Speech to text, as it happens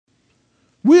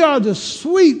We are the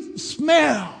sweet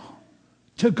smell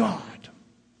to God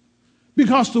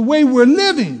because the way we're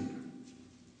living,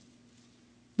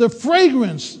 the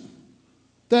fragrance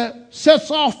that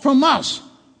sets off from us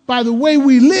by the way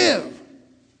we live,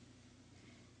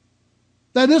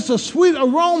 that it's a sweet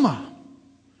aroma.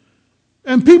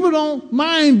 And people don't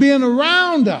mind being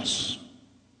around us.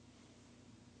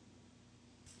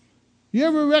 You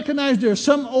ever recognize there are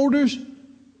some odors,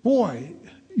 boy,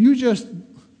 you just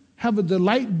have a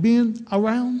delight being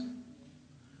around?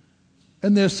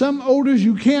 And there's some odors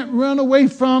you can't run away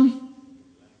from.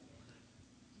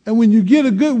 And when you get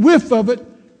a good whiff of it,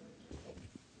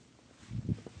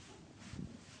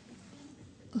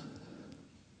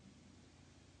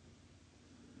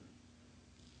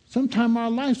 sometimes our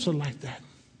lives are like that.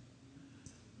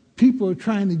 People are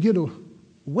trying to get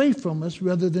away from us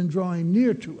rather than drawing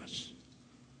near to us.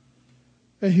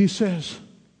 And he says,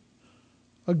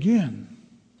 again,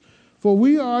 for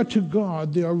we are to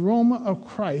God the aroma of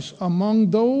Christ among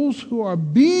those who are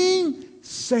being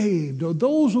saved, or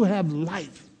those who have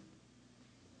life,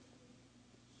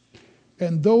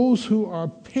 and those who are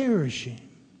perishing.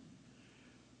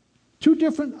 Two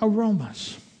different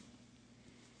aromas.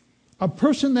 A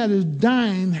person that is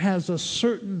dying has a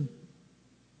certain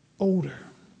odor,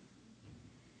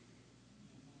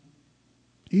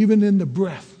 even in the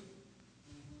breath.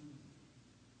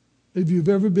 If you've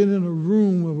ever been in a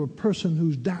room of a person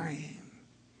who's dying,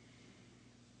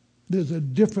 there's a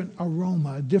different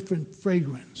aroma, a different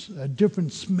fragrance, a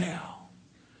different smell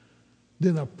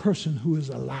than a person who is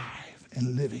alive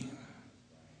and living.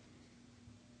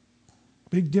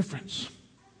 Big difference.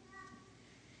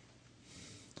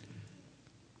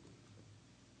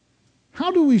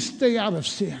 How do we stay out of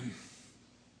sin?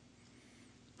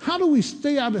 How do we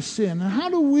stay out of sin? And how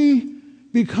do we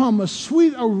become a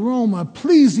sweet aroma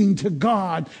pleasing to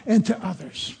God and to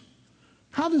others?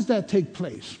 How does that take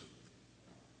place?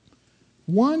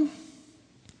 One,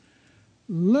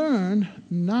 learn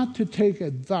not to take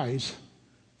advice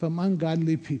from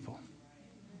ungodly people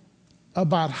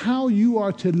about how you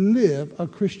are to live a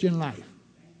Christian life.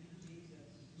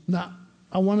 Now,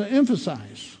 I want to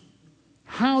emphasize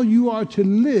how you are to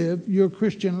live your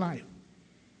Christian life.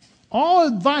 All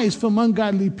advice from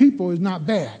ungodly people is not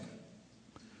bad.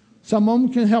 Some of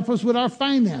them can help us with our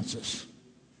finances.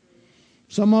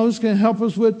 Some of us can help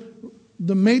us with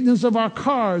the maintenance of our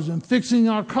cars and fixing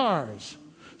our cars.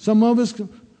 Some of us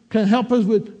can help us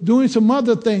with doing some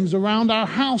other things around our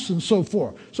house and so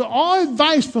forth. So all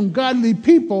advice from godly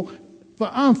people,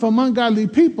 from ungodly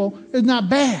people, is not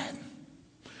bad.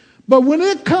 But when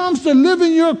it comes to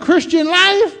living your Christian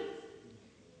life,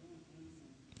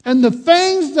 and the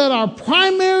things that are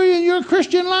primary in your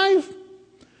Christian life,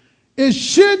 it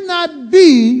should not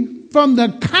be from the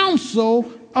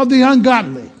counsel of the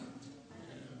ungodly.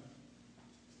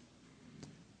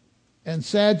 And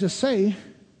sad to say,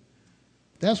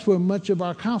 that's where much of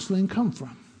our counseling comes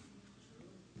from.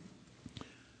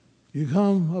 You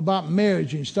come about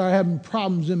marriage and you start having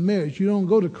problems in marriage. You don't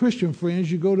go to Christian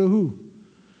friends, you go to who?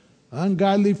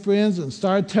 Ungodly friends, and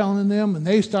start telling them, and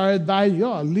they start advising, you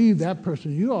ought to leave that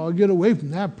person. You ought to get away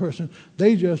from that person.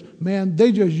 They just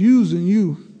using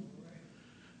you.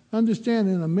 Understand,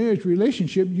 in a marriage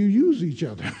relationship, you use each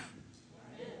other.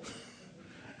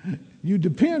 You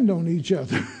depend on each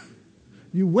other.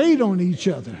 You wait on each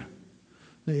other.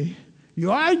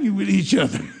 You argue with each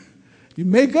other. You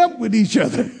make up with each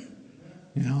other.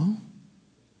 You know?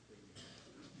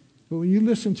 But when you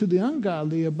listen to the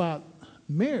ungodly about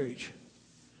marriage,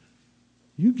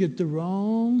 you get the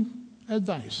wrong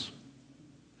advice.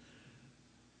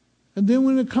 And then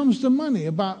when it comes to money,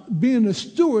 about being a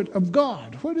steward of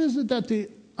God, what is it that the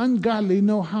ungodly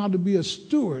know how to be a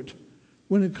steward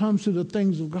when it comes to the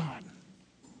things of God?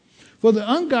 For the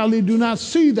ungodly do not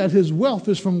see that his wealth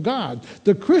is from God.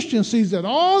 The Christian sees that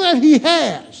all that he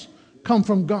has come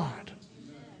from God.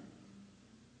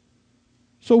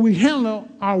 So we handle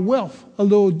our wealth a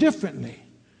little differently.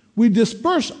 We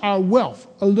disperse our wealth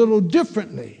a little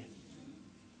differently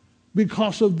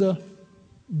because of the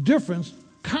different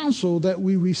counsel that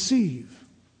we receive.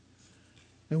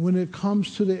 And when it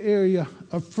comes to the area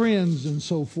of friends and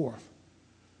so forth,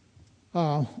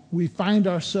 we find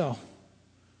ourselves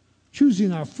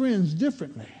choosing our friends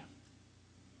differently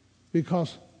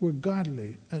because we're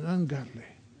godly and ungodly.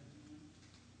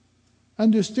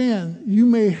 Understand, you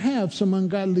may have some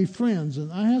ungodly friends,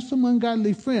 and I have some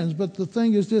ungodly friends, but the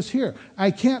thing is this here. I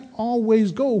can't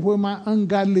always go where my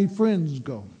ungodly friends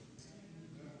go.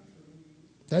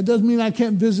 That doesn't mean I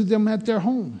can't visit them at their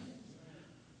home.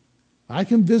 I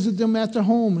can visit them at their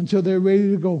home until they're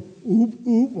ready to go oop,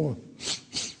 oop,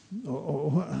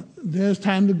 or then it's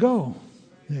time to go.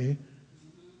 See?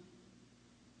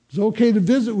 It's okay to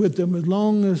visit with them as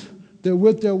long as they're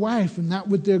with their wife and not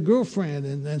with their girlfriend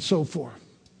and so forth.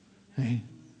 See?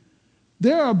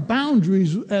 There are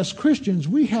boundaries as Christians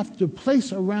we have to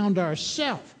place around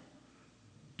ourselves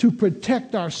to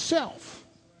protect ourselves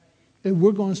if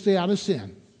we're going to stay out of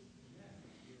sin.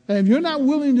 And if you're not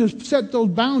willing to set those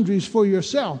boundaries for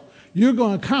yourself, you're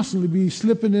going to constantly be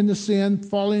slipping into sin,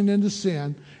 falling into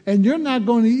sin, and you're not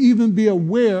going to even be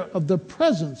aware of the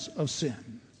presence of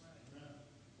sin.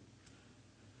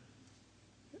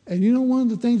 And you know, one of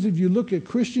the things, if you look at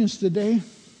Christians today,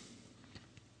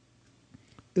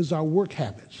 is our work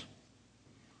habits.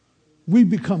 We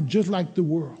become just like the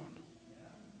world.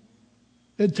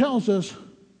 It tells us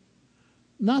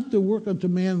not to work unto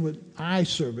man with eye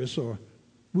service or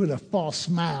with a false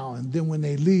smile, and then when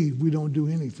they leave, we don't do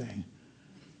anything.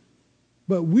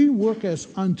 But we work as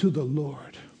unto the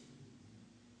Lord.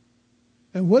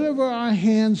 And whatever our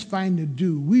hands find to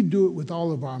do, we do it with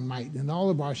all of our might and all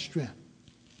of our strength.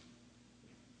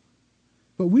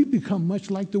 But we become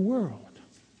much like the world.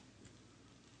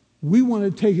 We want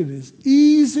to take it as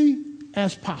easy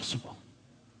as possible.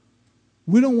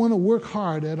 We don't want to work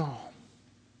hard at all.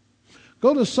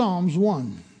 Go to Psalms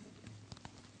 1.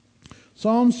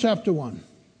 Psalms chapter 1.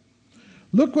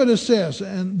 Look what it says,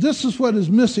 and this is what is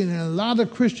missing in a lot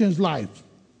of Christians' lives.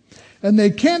 And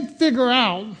they can't figure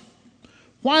out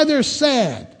why they're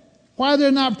sad, why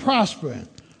they're not prospering,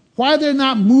 why they're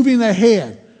not moving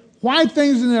ahead, why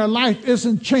things in their life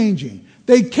isn't changing.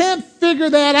 They can't figure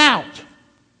that out.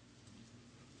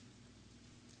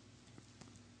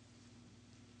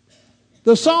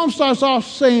 The psalm starts off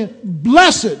saying,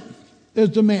 blessed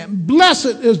is the man.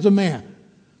 Blessed is the man.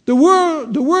 The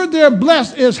word there,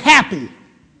 blessed, is happy.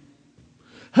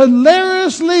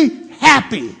 Hilariously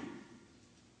happy.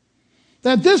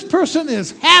 That this person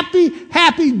is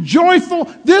happy, joyful.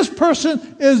 This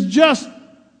person is just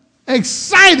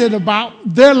excited about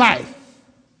their life.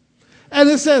 And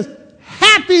it says,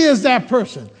 happy is that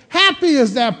person. Happy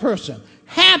is that person.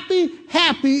 Happy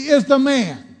is the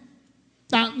man.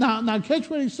 Now catch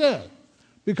what he said,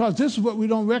 because this is what we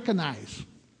don't recognize.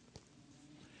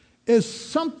 Is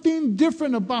something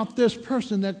different about this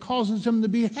person that causes him to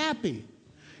be happy.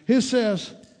 He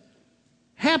says,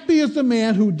 happy is the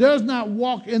man who does not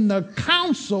walk in the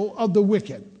counsel of the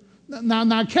wicked.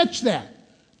 Now catch that.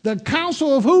 The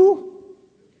counsel of who?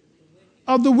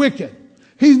 Of the wicked.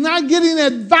 He's not getting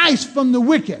advice from the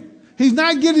wicked. He's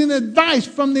not getting advice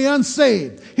from the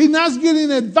unsaved. He's not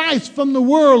getting advice from the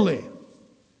worldly.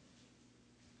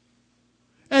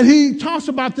 And he talks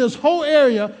about this whole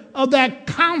area of that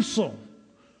counsel.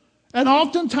 And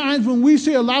oftentimes when we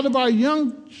see a lot of our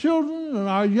young children and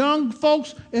our young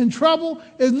folks in trouble,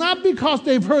 it's not because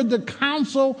they've heard the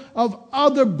counsel of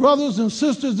other brothers and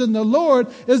sisters in the Lord,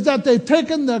 it's that they've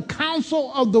taken the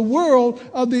counsel of the world,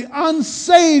 of the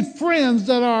unsaved friends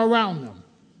that are around them.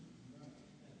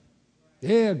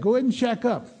 Yeah, go ahead and check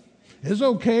up. It's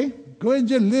okay. Go ahead and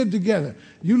just live together.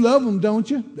 You love them, don't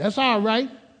you? That's all right.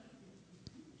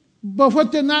 But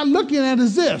what they're not looking at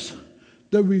is this,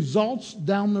 the results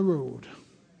down the road.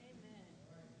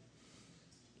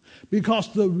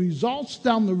 Because the results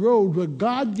down the road, what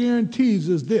God guarantees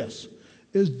is this,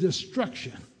 is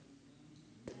destruction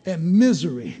and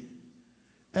misery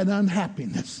and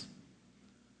unhappiness.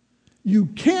 You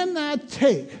cannot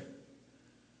take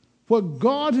what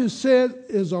God has said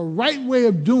is a right way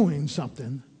of doing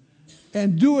something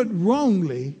and do it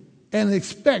wrongly and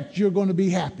expect you're going to be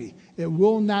happy. It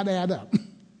will not add up.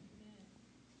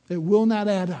 It will not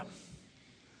add up.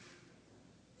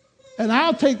 And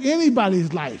I'll take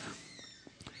anybody's life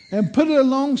and put it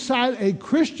alongside a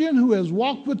Christian who has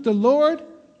walked with the Lord.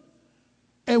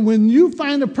 And when you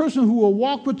find a person who will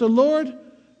walk with the Lord,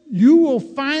 you will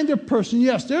find a person,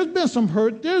 yes, there's been some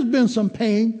hurt, there's been some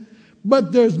pain,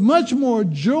 but there's much more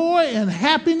joy and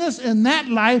happiness in that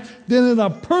life than in a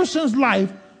person's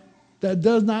life that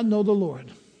does not know the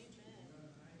Lord.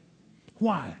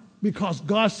 Why? Because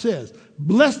God says,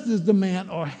 blessed is the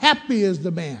man, or happy is the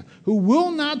man, who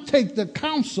will not take the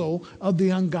counsel of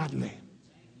the ungodly.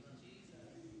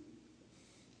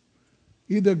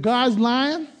 Either God's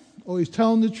lying or he's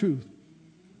telling the truth.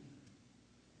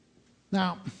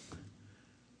 Now,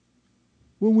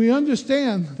 when we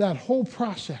understand that whole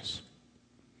process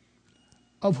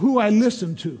of who I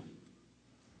listen to,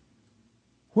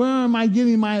 where am I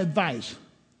getting my advice?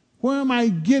 Where am I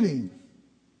getting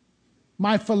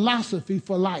my philosophy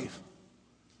for life?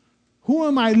 Who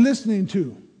am I listening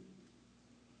to?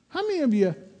 How many of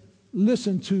you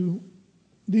listen to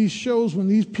these shows when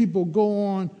these people go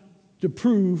on to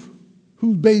prove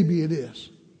whose baby it is?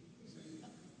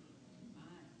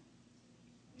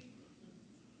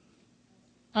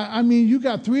 I mean, you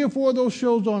got 3 or 4 of those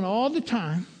shows on all the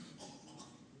time,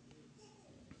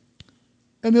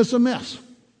 and it's a mess.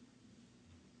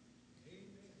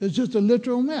 It's just a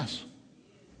literal mess.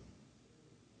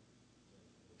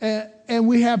 And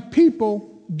we have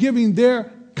people giving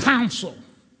their counsel,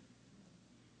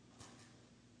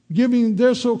 giving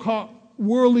their so-called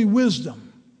worldly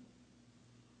wisdom,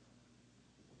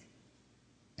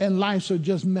 and lives are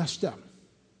just messed up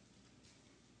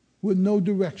with no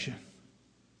direction,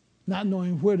 not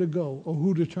knowing where to go or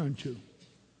who to turn to.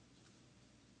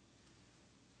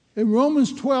 In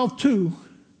Romans 12:2,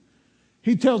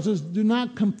 he tells us, do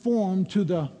not conform to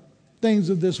the things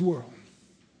of this world.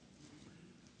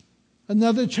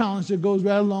 Another challenge that goes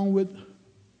right along with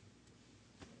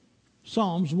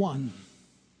Psalms 1.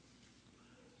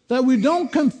 That we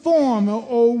don't conform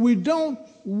or we don't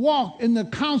walk in the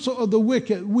counsel of the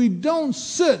wicked. We don't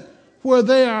sit where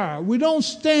they are. We don't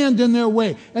stand in their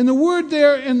way. And the word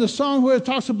there in the Psalm where it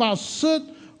talks about sit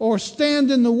or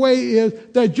stand in the way is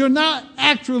that you're not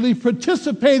actually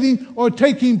participating or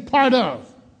taking part of.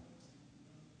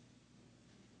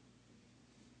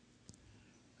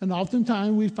 And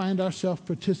oftentimes we find ourselves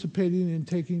participating and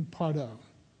taking part of.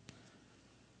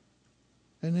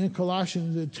 And in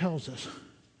Colossians it tells us,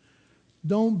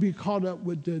 don't be caught up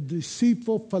with the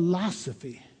deceitful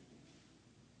philosophy.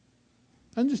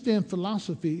 Understand,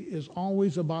 philosophy is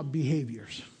always about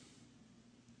behaviors.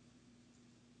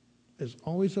 It's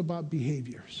always about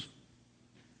behaviors.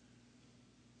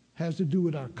 Has to do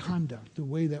with our conduct, the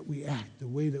way that we act, the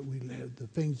way that we live, the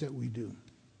things that we do.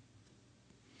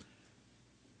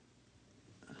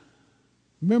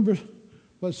 Remember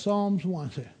what Psalms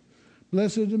 1 said.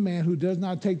 Blessed is the man who does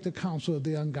not take the counsel of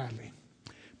the ungodly.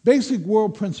 Basic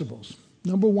world principles.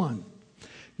 Number 1,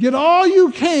 get all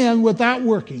you can without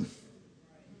working.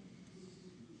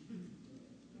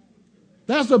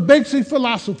 That's a basic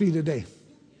philosophy today.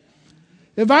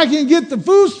 If I can get the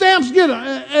food stamps, get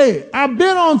them. Hey, I've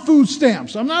been on food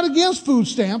stamps. I'm not against food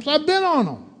stamps. I've been on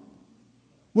them.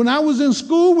 When I was in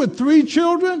school with 3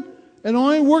 children and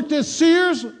only worked at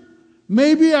Sears,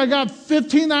 maybe I got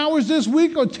 15 hours this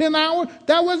week or 10 hours.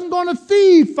 That wasn't going to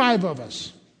feed 5 of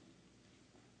us.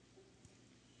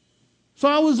 So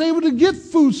I was able to get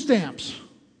food stamps.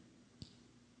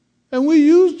 And we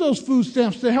used those food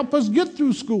stamps to help us get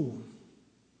through school.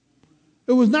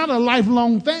 It was not a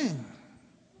lifelong thing.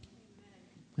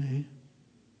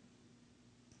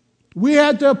 We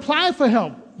had to apply for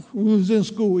help when we was in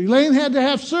school. Elaine had to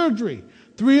have surgery.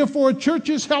 3 or 4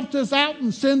 churches helped us out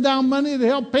and send down money to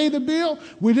help pay the bill.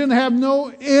 We didn't have no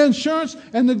insurance,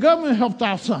 and the government helped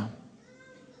out some.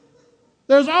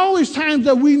 There's always times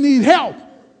that we need help.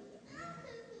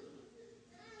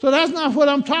 So that's not what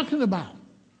I'm talking about.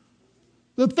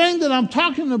 The thing that I'm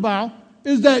talking about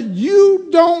is that you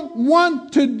don't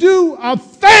want to do a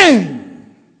thing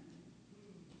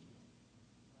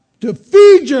to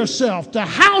feed yourself, to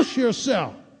house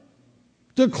yourself,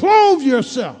 to clothe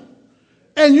yourself.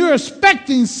 And you're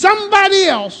expecting somebody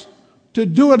else to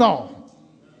do it all.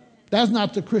 That's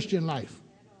not the Christian life.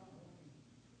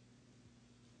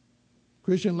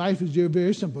 Christian life is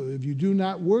very simple. If you do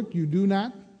not work, you do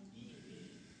not.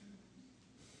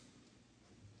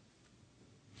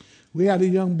 We had a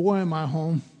young boy in my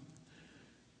home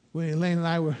when Elaine and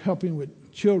I were helping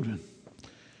with children.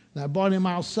 And I brought him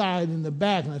outside in the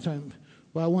back, and I told him,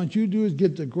 what I want you to do is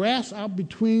get the grass out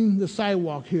between the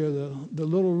sidewalk here, the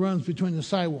little runs between the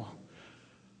sidewalk.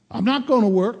 I'm not going to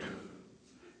work.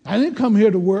 I didn't come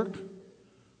here to work.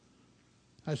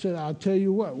 I said, I'll tell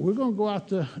you what, we're going to go out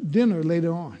to dinner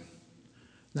later on.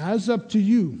 Now it's up to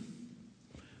you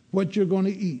what you're going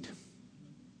to eat.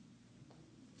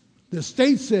 The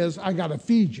state says, I got to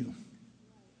feed you.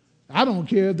 I don't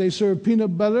care if they serve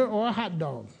peanut butter or a hot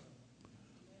dog.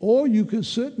 Or you can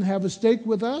sit and have a steak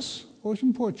with us or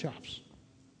some pork chops.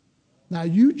 Now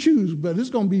you choose, but it's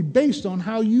going to be based on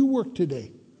how you work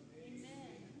today.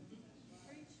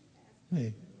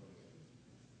 Hey.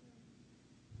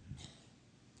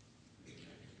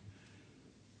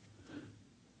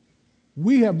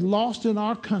 We have lost in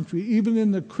our country, even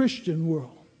in the Christian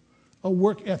world, a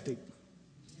work ethic.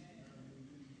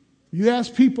 You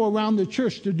ask people around the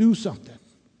church to do something,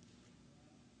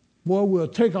 boy, we'll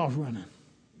take off running.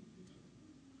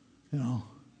 You know.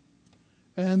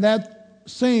 And that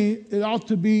saying, it ought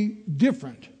to be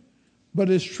different, but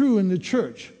it's true in the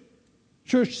church.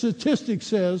 Church statistics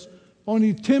says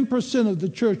only 10% of the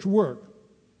church work,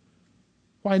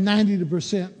 while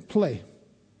 90% play.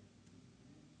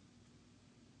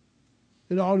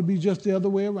 It ought to be just the other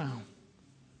way around.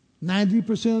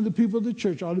 90% of the people of the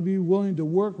church ought to be willing to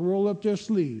work, roll up their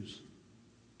sleeves,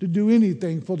 to do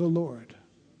anything for the Lord.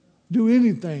 do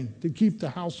anything to keep the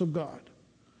house of God.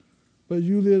 But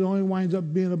usually it only winds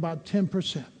up being about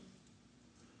 10%.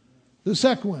 The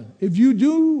second one, if you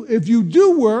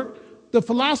do work, the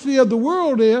philosophy of the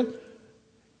world is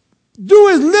do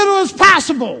as little as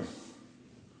possible.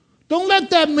 Don't let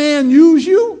that man use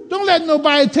you. Don't let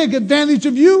nobody take advantage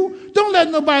of you. Don't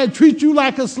let nobody treat you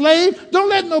like a slave. Don't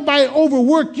let nobody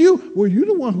overwork you. Well, you're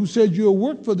the one who said you'll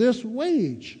work for this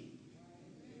wage.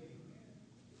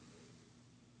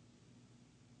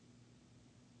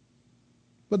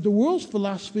 But the world's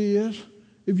philosophy is,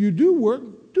 if you do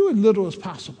work, do as little as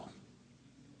possible.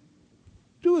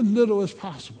 Do as little as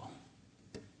possible.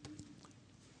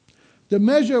 The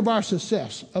Measure of Our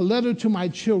Success, a letter to my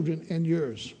children and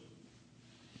yours.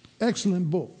 Excellent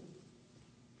book.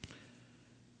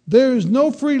 There is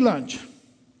no free lunch.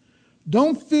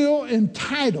 Don't feel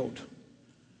entitled.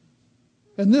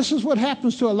 And this is what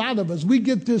happens to a lot of us. We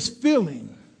get this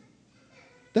feeling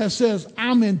that says,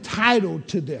 I'm entitled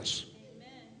to this.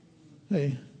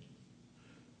 Hey,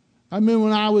 I remember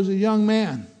when I was a young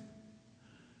man,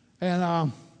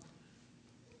 and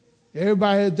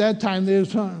everybody at that time,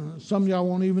 some of y'all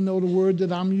won't even know the word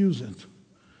that I'm using.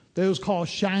 They was called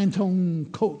shine tone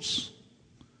coats.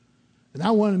 And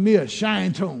I wanted me a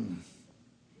shine tone.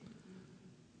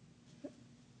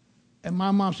 And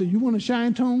my mom said, you want a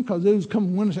shine tone? Because it was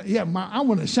coming winter. Yeah, I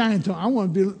want a shine tone. I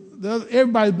want to be,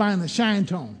 everybody's buying a shine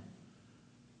tone.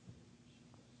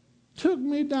 Took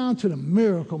me down to the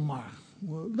Miracle Mart.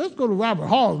 Well, let's go to Robert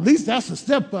Hall. At least that's a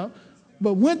step up.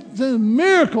 But went to the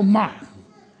Miracle Mart.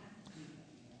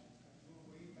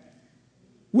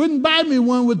 Wouldn't buy me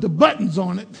one with the buttons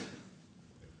on it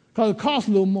because it cost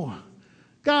a little more.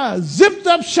 Got a zipped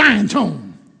up shine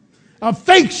tone, a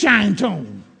fake shine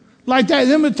tone, like that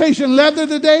imitation leather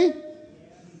today.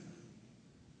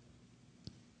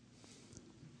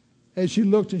 And she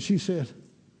looked and she said,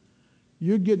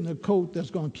 you're getting a coat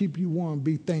that's going to keep you warm.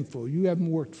 Be thankful. You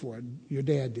haven't worked for it. Your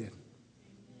dad did.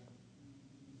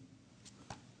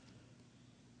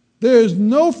 There is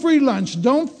no free lunch.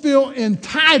 Don't feel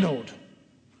entitled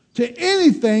to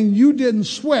anything you didn't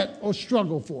sweat or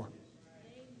struggle for.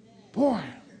 Boy,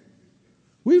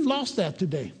 we've lost that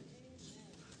today.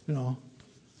 You know.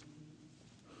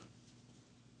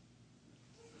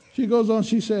 She goes on,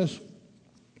 she says,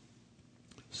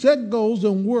 set goals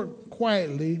and work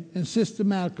quietly and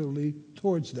systematically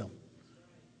towards them.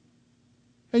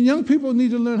 And young people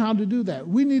need to learn how to do that.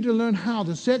 We need to learn how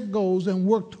to set goals and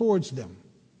work towards them.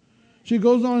 She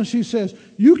goes on and she says,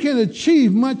 you can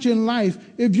achieve much in life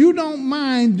if you don't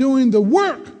mind doing the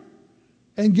work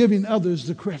and giving others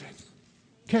the credit.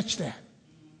 Catch that.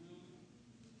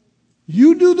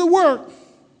 You do the work,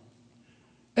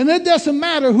 and it doesn't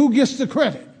matter who gets the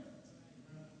credit.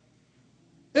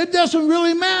 It doesn't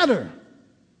really matter.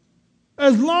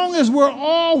 As long as we're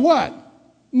all what?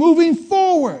 Moving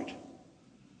forward.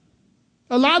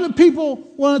 A lot of people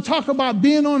want to talk about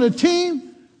being on a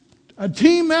team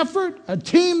effort, a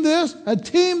team this, a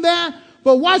team that.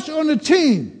 But what's on the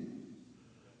team?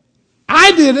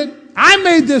 I did it. I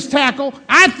made this tackle.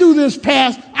 I threw this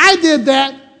pass. I did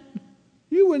that.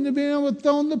 You wouldn't have been able to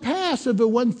throw the pass if it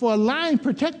wasn't for a line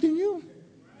protecting you.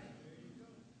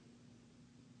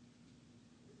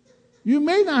 You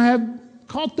may not have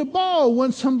caught the ball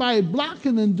when somebody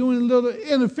blocking and doing a little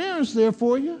interference there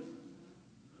for you.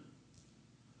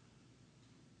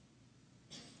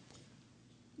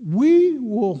 We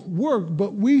will work,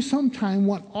 but we sometimes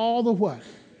want all the what?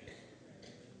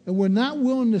 And we're not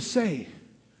willing to say,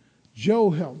 Joe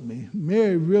helped me.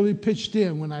 Mary really pitched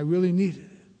in when I really needed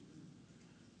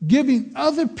it. Giving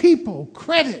other people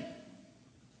credit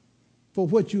for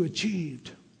what you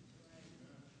achieved.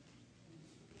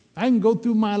 I can go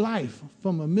through my life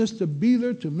from a Mr.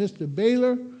 Beeler to Mr.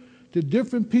 Baylor to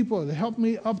different people that helped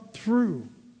me up through.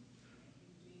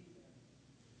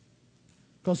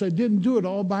 Because I didn't do it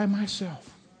all by myself.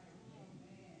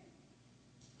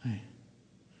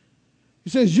 He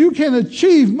says, you can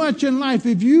achieve much in life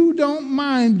if you don't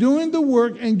mind doing the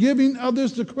work and giving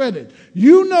others the credit.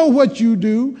 You know what you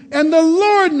do, and the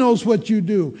Lord knows what you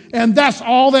do, and that's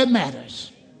all that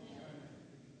matters.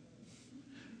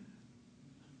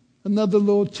 Another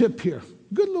little tip here.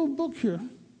 Good little book here.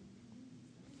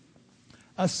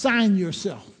 Assign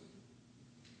yourself.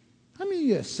 How many of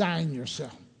you assign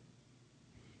yourself?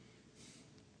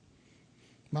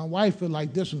 My wife would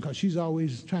like this one because she's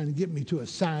always trying to get me to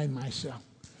assign myself.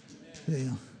 You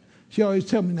know, she always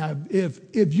tells me now, if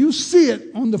you see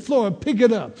it on the floor, pick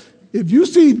it up. If you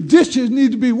see dishes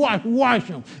need to be washed, wash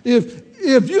them.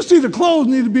 If you see the clothes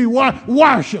need to be washed,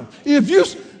 wash them. If you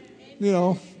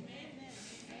know,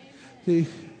 see,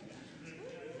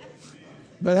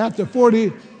 But after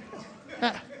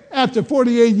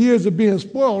 48 years of being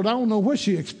spoiled, I don't know what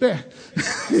she expects.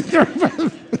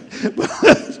 But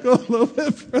let's go a little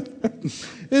bit further.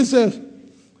 It says,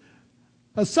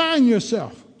 assign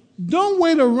yourself. Don't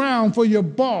wait around for your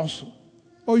boss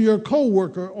or your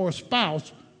coworker or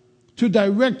spouse to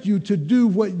direct you to do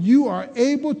what you are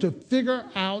able to figure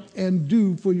out and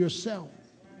do for yourself.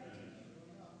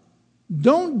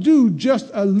 Don't do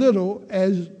just as little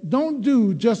as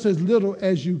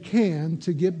you can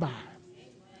to get by.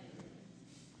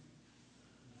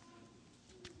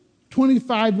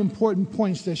 25 important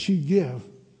points that she gives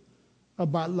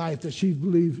about life that she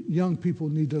believes young people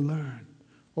need to learn,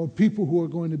 or people who are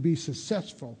going to be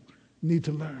successful need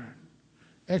to learn.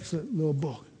 Excellent little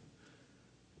book.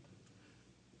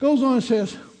 Goes on and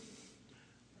says,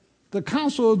 the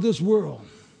counsel of this world.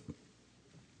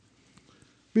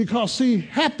 Because, see,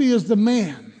 happy is the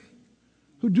man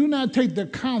who do not take the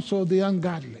counsel of the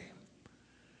ungodly.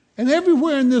 And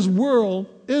everywhere in this world,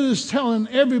 it is telling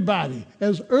everybody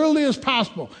as early as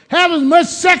possible, have as much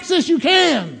sex as you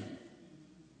can.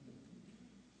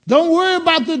 Don't worry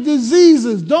about the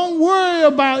diseases. Don't worry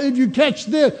about if you catch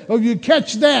this or if you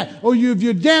catch that or if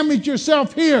you damage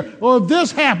yourself here or if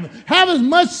this happens. Have as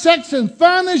much sex and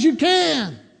fun as you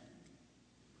can.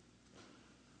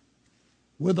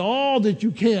 With all that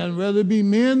you can, whether it be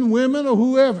men, women, or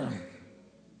whoever.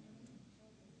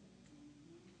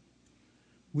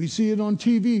 We see it on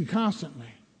TV constantly.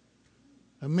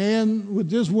 A man with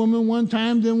this woman one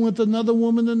time, then with another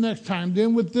woman the next time,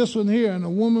 then with this one here, and a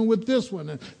woman with this one,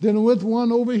 and then with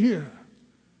one over here.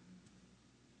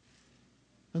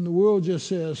 And the world just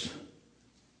says,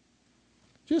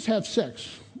 just have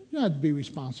sex. You don't have to be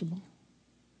responsible.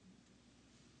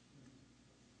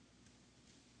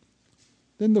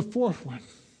 Then the fourth one.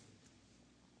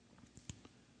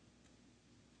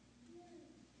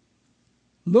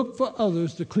 Look for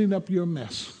others to clean up your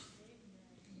mess.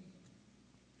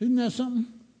 Isn't that something?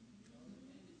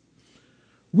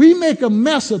 We make a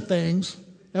mess of things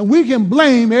and we can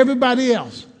blame everybody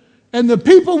else. And the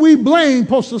people we blame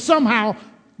supposed to somehow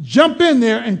jump in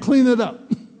there and clean it up.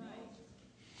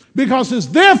 Because it's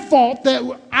their fault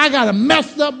that I got a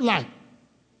messed up life.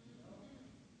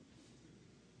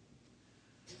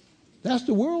 That's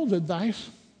the world's advice.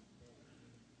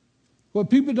 But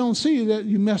people don't see that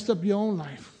you messed up your own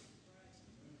life.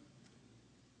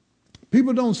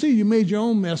 People don't see you made your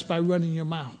own mess by running your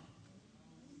mouth.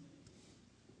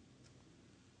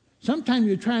 Sometimes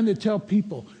you're trying to tell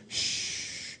people,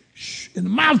 shh, shh, and the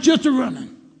mouth just a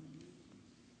running.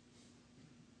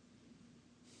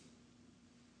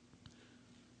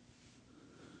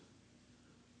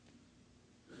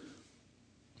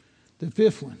 The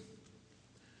fifth one.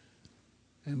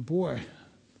 And boy,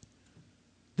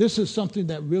 this is something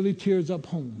that really tears up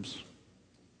homes.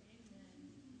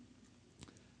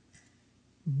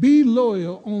 Be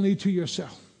loyal only to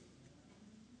yourself.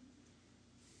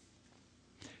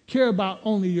 Care about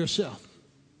only yourself.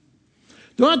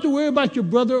 Don't have to worry about your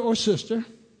brother or sister.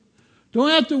 Don't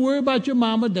have to worry about your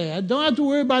mom or dad. Don't have to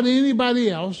worry about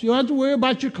anybody else. You don't have to worry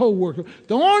about your coworker.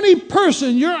 The only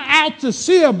person you're out to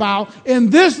see about in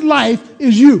this life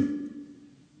is you.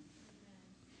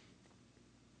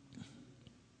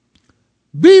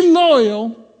 Be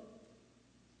loyal,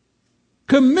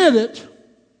 committed,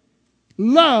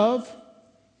 love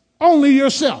only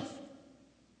yourself.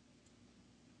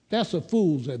 That's a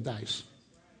fool's advice.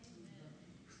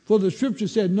 For the scripture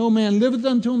said, no man liveth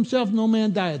unto himself, no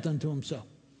man dieth unto himself.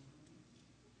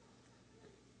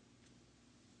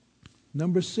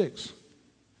 Number 6.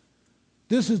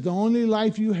 This is the only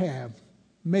life you have.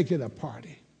 Make it a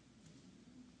party.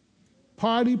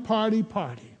 Party, party,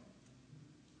 party.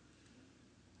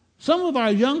 Some of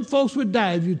our young folks would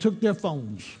die if you took their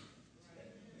phones.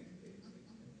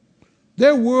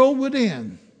 Their world would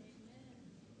end.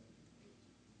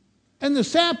 And the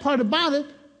sad part about it,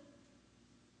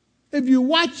 if you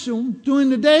watch them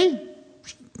during the day,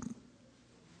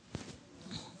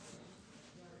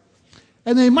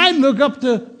 and they might look up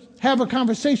to have a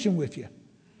conversation with you.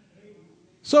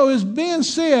 So it's being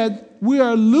said, we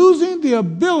are losing the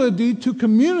ability to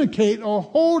communicate or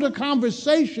hold a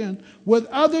conversation with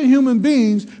other human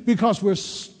beings because we're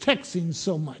texting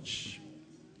so much.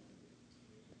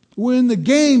 We're in the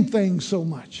game thing so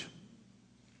much.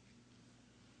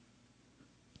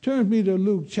 Turn with me to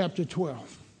Luke chapter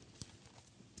 12.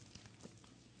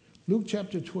 Luke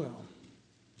chapter 12.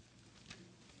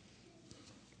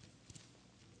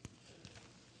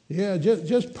 Yeah,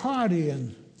 just party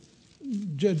and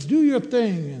just do your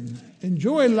thing and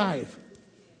enjoy life.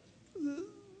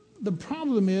 The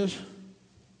problem is,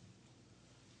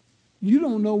 you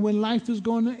don't know when life is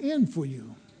going to end for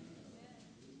you.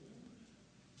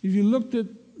 If you looked at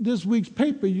this week's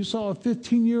paper, you saw a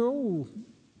 15-year-old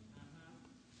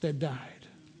that died.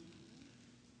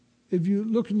 If you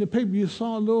look in the paper, you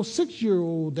saw a little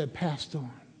 6-year-old that passed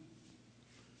on.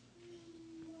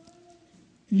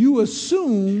 You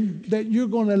assume that you're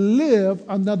going to live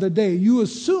another day. You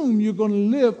assume you're going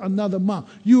to live another month.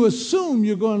 You assume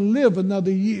you're going to live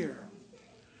another year.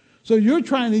 So you're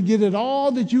trying to get it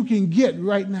all that you can get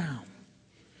right now.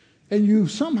 And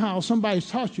somebody's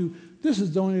taught you, this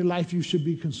is the only life you should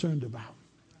be concerned about.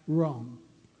 Wrong.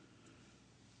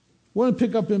 I want to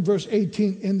pick up in verse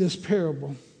 18 in this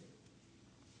parable.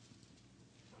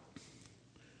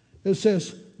 It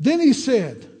says, then he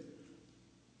said,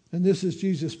 and this is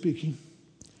Jesus speaking,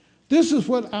 this is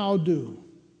what I'll do.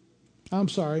 I'm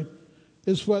sorry,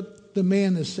 it's what the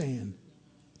man is saying.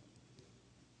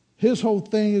 His whole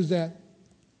thing is that,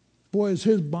 boy, it's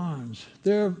his barns.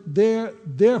 They're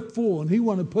full, and he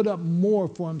want to put up more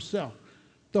for himself.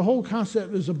 The whole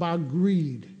concept is about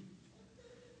greed.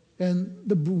 And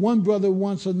the one brother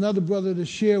wants another brother to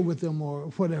share with them or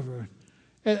whatever.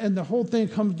 And the whole thing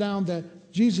comes down that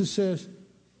Jesus says,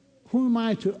 who am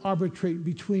I to arbitrate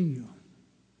between you?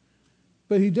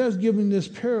 But he does give him this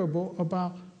parable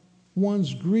about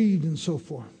one's greed and so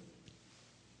forth.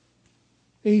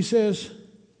 And he says,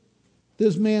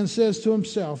 this man says to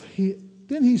himself,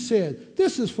 then he said,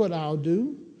 this is what I'll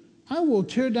do. I will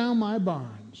tear down my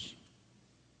barns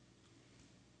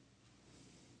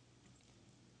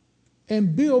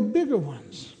and build bigger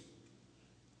ones.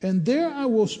 And there I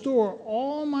will store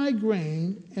all my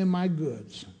grain and my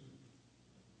goods.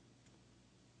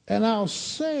 And I'll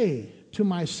say to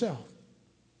myself,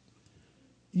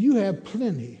 you have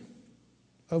plenty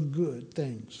of good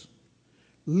things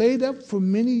laid up for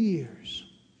many years.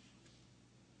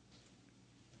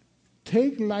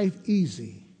 Take life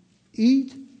easy.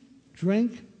 Eat,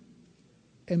 drink,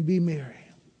 and be merry.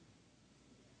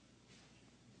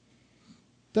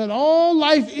 That all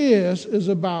life is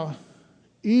about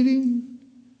eating,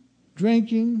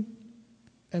 drinking,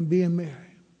 and being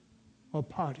merry or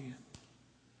partying.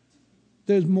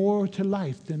 There's more to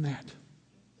life than that.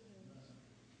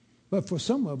 But for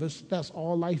some of us, that's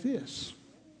all life is.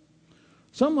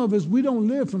 Some of us, we don't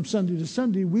live from Sunday to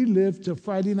Sunday. We live to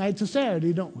Friday night to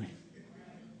Saturday, don't we?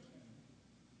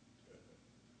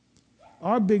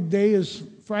 Our big day is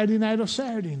Friday night or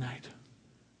Saturday night,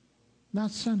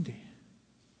 not Sunday.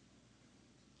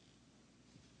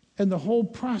 And the whole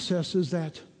process is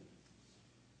that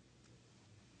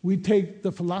we take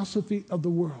the philosophy of the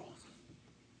world,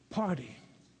 party,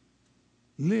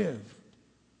 live,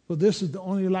 for this is the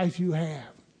only life you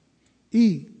have.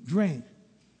 Eat, drink,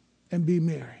 and be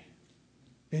merry.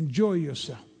 Enjoy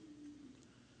yourself.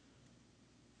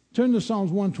 Turn to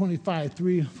Psalms 125,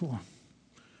 3 and 4.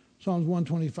 Psalms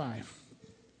 125.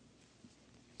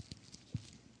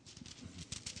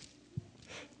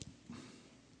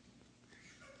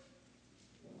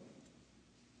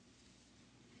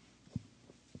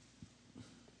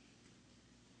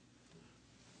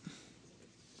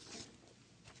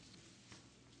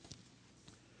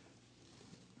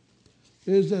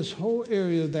 There's this whole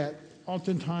area that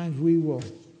oftentimes we will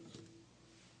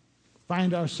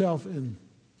find ourselves in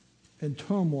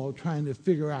turmoil trying to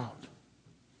figure out.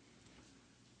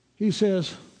 He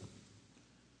says,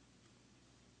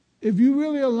 if you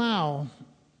really allow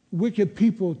wicked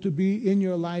people to be in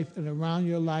your life and around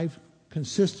your life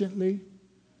consistently,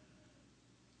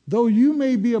 though you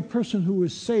may be a person who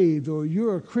is saved or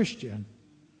you're a Christian,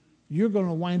 you're going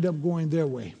to wind up going their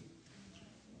way.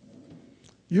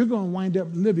 You're going to wind up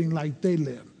living like they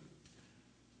live.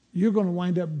 You're going to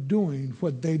wind up doing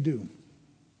what they do.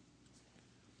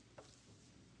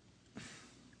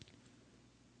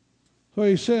 So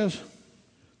he says,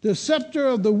 the scepter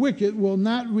of the wicked will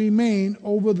not remain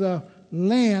over the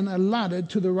land allotted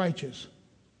to the righteous.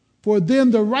 For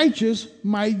then the righteous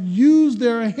might use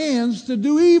their hands to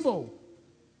do evil.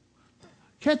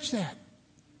 Catch that.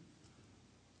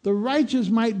 The righteous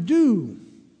might do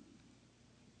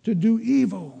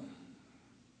evil.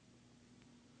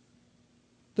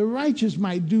 The righteous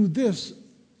might do this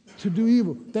to do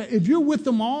evil. That if you're with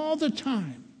them all the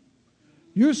time,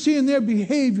 you're seeing their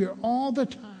behavior all the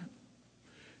time,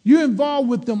 you're involved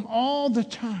with them all the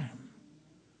time,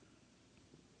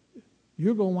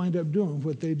 you're going to wind up doing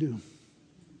what they do.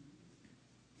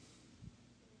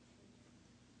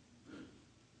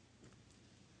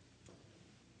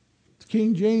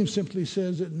 King James simply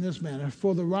says it in this manner,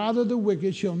 for the rod of the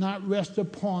wicked shall not rest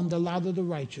upon the lot of the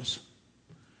righteous,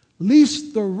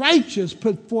 lest the righteous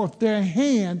put forth their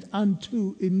hand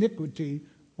unto iniquity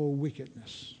or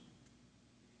wickedness.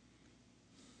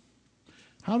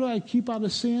 How do I keep out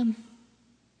of sin?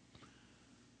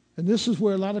 And this is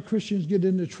where a lot of Christians get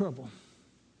into trouble.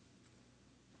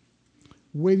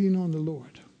 Waiting on the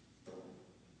Lord.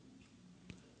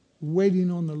 Waiting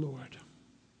on the Lord.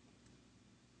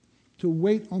 To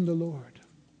wait on the Lord.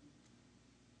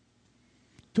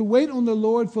 To wait on the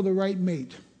Lord for the right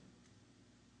mate.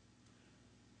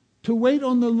 To wait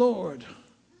on the Lord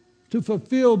to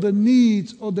fulfill the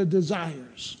needs or the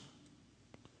desires.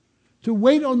 To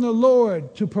wait on the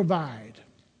Lord to provide.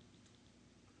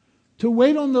 To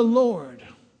wait on the Lord,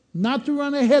 not to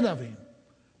run ahead of Him,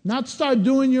 not start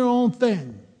doing your own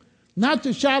thing, not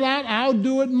to shout out, I'll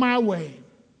do it my way,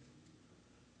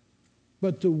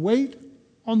 but to wait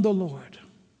on the Lord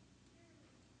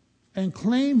and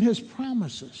claim His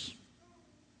promises.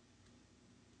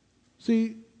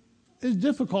 See, it's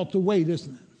difficult to wait,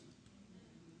 isn't it?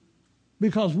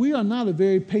 Because we are not a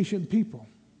very patient people.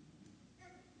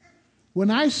 When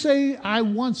I say I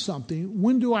want something,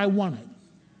 when do I want it?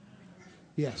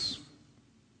 Yes.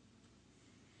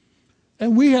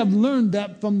 And we have learned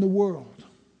that from the world.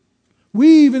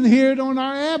 We even hear it on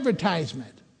our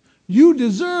advertisement. You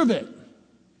deserve it.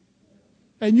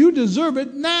 And you deserve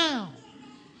it now.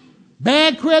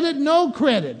 Bad credit, no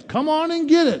credit. Come on and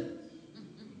get it.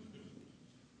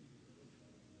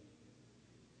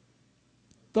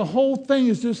 The whole thing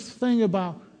is this thing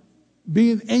about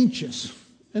being anxious.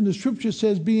 And the scripture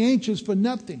says, be anxious for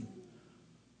nothing.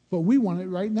 But we want it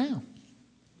right now.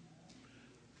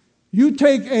 You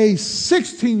take a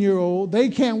 16-year-old, they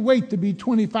can't wait to be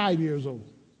 25 years old.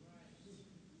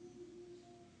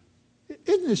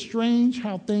 Isn't it strange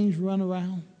how things run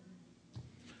around?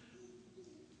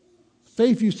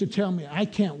 Faith used to tell me, I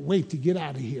can't wait to get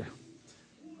out of here.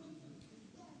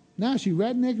 Now she's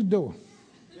right next door.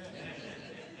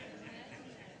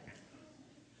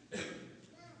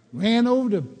 Ran over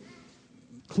to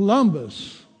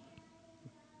Columbus,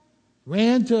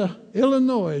 ran to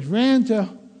Illinois, ran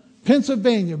to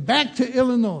Pennsylvania, back to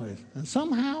Illinois, and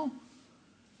somehow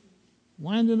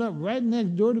winded up right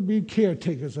next door to be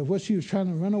caretakers of what she was trying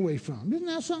to run away from. Isn't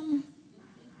that something?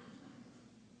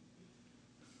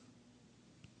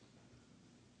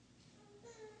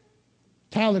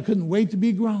 Tyler couldn't wait to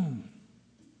be grown.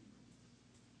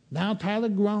 Now Tyler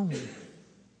grown.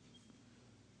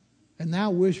 And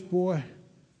now wish, boy,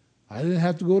 I didn't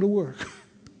have to go to work.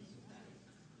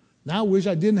 Now wish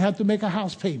I didn't have to make a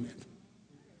house payment.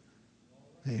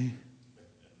 Hey.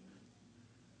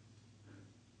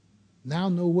 Now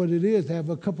know what it is to have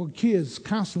a couple of kids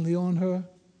constantly on her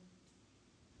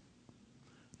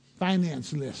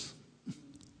finance list.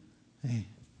 Hey.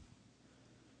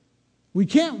 We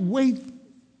can't wait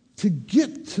to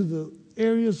get to the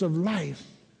areas of life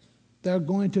that are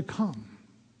going to come.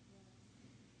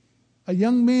 A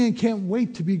young man can't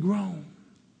wait to be grown.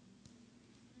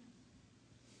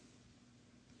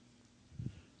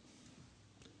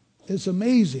 It's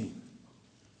amazing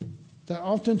that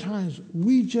oftentimes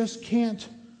we just can't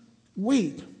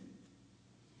wait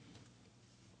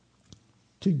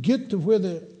to get to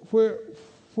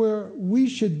where we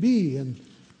should be and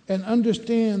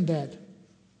understand that,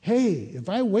 hey, if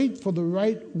I wait for the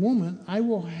right woman, I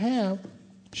will have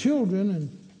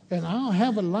children and I'll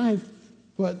have a life.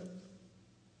 But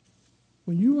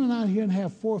when you run out here and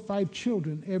have 4 or 5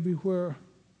 children everywhere,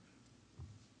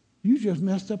 you just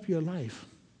messed up your life.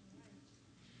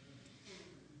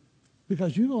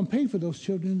 Because you're going to pay for those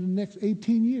children in the next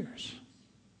 18 years.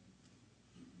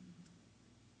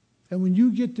 And when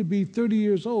you get to be 30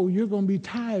 years old, you're going to be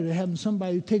tired of having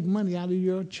somebody take money out of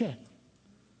your check.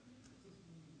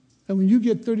 And when you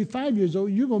get 35 years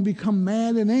old, you're going to become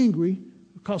mad and angry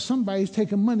because somebody's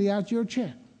taking money out your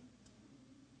check.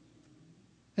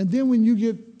 And then when you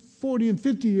get 40 and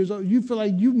 50 years old, you feel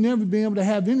like you've never been able to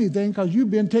have anything because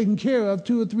you've been taking care of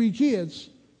 2 or 3 kids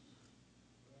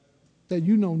that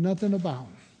you know nothing about.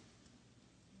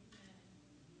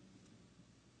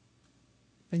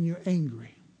 And you're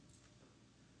angry.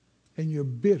 And you're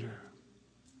bitter.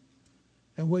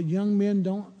 And what young men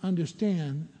don't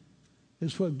understand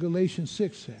is what Galatians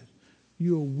 6 says.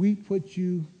 You'll reap what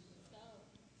you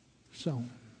sow.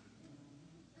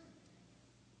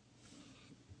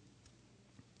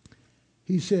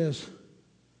 He says,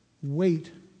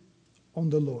 wait on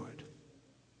the Lord.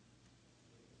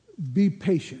 Be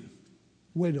patient.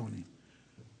 Wait on Him.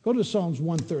 Go to Psalms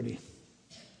 130,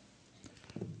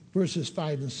 verses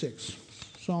 5 and 6.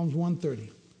 Psalms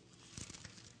 130.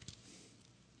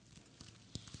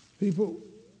 People,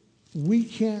 we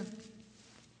can't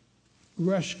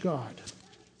rush God.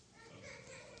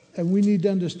 And we need to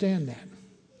understand that.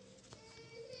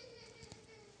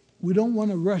 We don't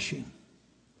want to rush Him.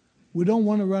 We don't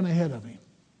want to run ahead of Him.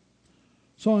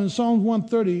 So in Psalms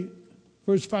 130,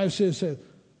 verse 5 says,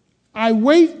 I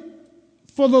wait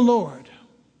for the Lord.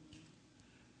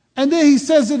 And then he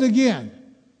says it again.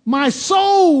 My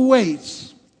soul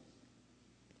waits.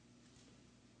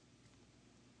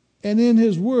 And in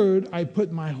his word, I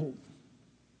put my hope.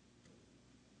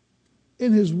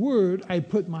 In his word, I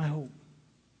put my hope.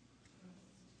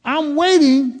 I'm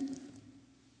waiting,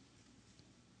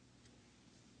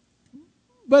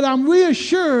 but I'm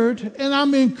reassured and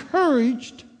I'm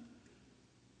encouraged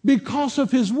because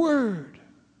of his word,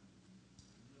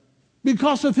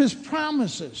 because of his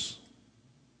promises.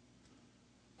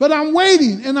 But I'm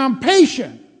waiting and I'm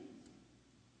patient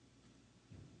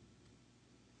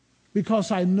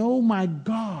because I know my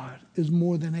God is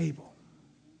more than able.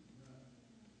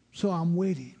 So I'm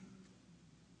waiting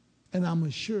and I'm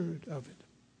assured of it.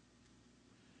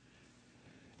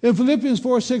 In Philippians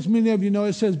 4:6, many of you know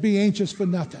it says, be anxious for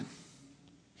nothing.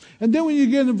 And then when you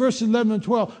get in verses 11 and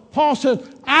 12, Paul says,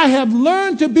 I have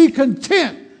learned to be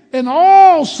content in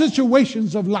all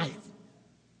situations of life.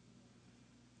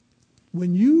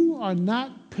 When you are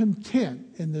not content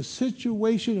in the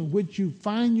situation in which you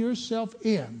find yourself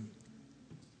in,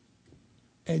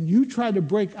 and you try to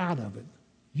break out of it,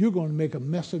 you're going to make a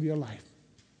mess of your life.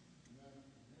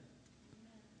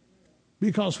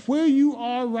 Because where you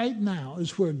are right now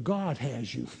is where God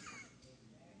has you.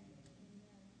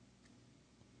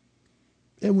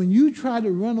 And when you try to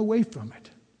run away from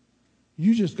it,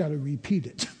 you just got to repeat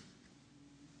it.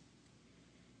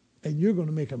 And you're going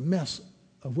to make a mess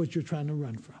of what you're trying to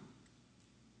run from.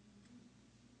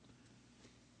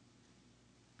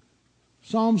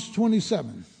 Psalms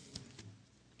 27.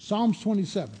 Psalms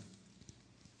 27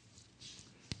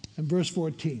 and verse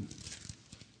 14.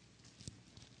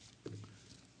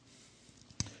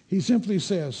 He simply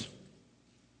says,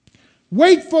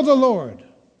 wait for the Lord.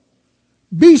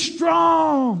 Be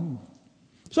strong.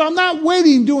 So I'm not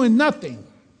waiting doing nothing.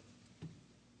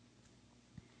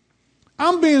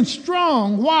 I'm being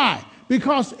strong. Why?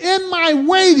 Because in my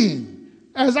waiting,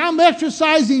 as I'm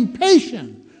exercising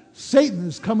patience, Satan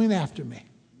is coming after me.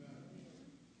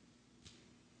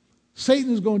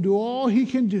 Satan is going to do all he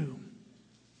can do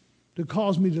to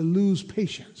cause me to lose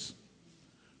patience.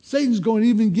 Satan's going to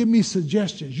even give me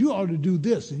suggestions. You ought to do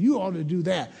this and you ought to do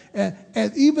that.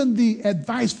 And even the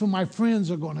advice from my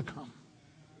friends are going to come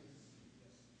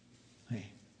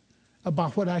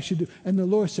about what I should do. And the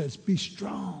Lord says, be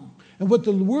strong. And what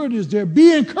the word is there,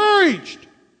 be encouraged.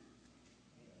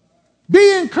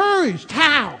 Be encouraged.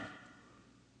 How?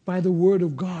 By the word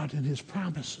of God and his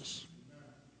promises.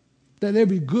 That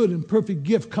every good and perfect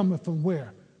gift cometh from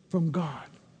where? From God.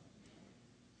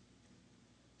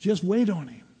 Just wait on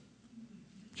him.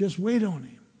 Just wait on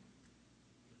him.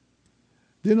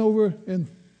 Then over in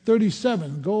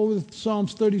 37, go over to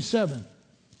Psalms 37.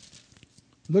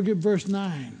 Look at verse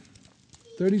 9.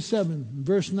 37,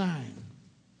 verse 9.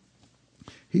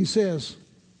 He says,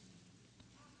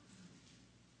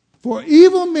 for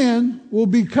evil men will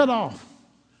be cut off,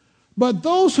 but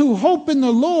those who hope in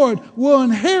the Lord will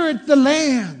inherit the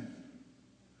land.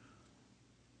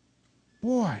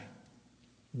 Boy,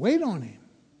 wait on him.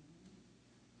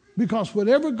 Because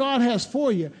whatever God has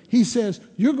for you, he says,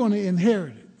 you're going to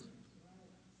inherit it.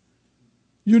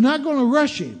 You're not going to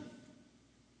rush him.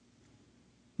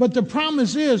 But the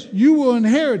promise is you will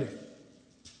inherit it.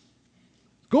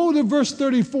 Go to verse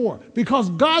 34. Because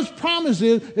God's promise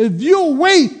is if you'll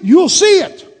wait, you'll see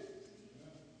it.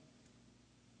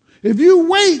 If you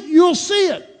wait, you'll see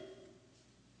it.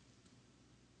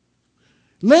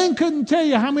 Lane couldn't tell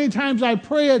you how many times I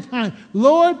pray at times,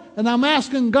 Lord, and I'm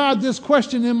asking God this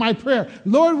question in my prayer,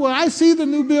 Lord, will I see the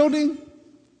new building?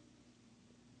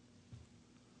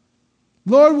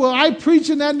 Lord, will I preach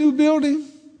in that new building?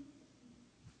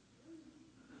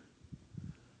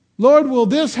 Lord, will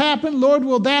this happen? Lord,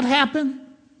 will that happen?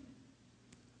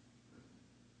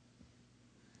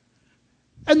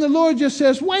 And the Lord just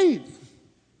says, wait.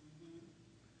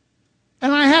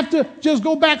 And I have to just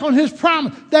go back on his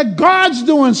promise that God's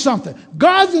doing something.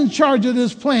 God's in charge of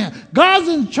this plan. God's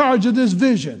in charge of this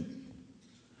vision.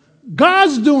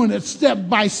 God's doing it step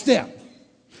by step.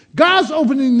 God's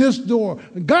opening this door.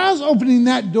 God's opening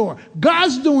that door.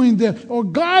 God's doing this or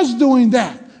God's doing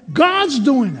that. God's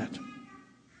doing it.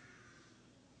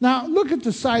 Now, look at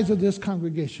the size of this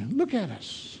congregation. Look at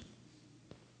us.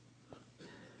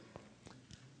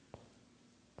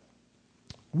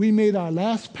 We made our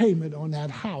last payment on that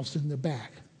house in the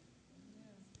back,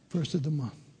 first of the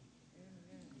month.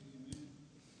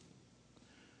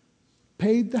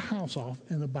 Paid the house off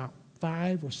in about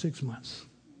 5 or 6 months.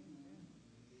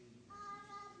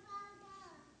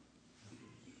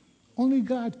 Only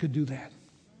God could do that.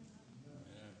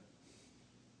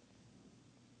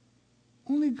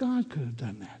 Only God could have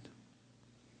done that.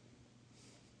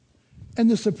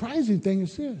 And the surprising thing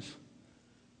is this.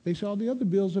 They saw the other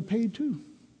bills are paid too.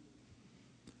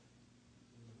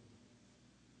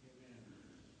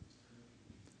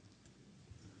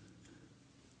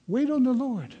 Wait on the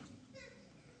Lord.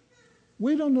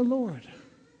 Wait on the Lord.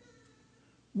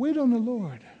 Wait on the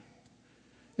Lord.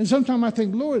 And sometimes I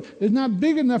think, Lord, it's not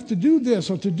big enough to do this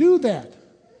or to do that.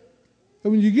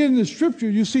 And when you get in the scripture,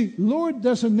 you see, Lord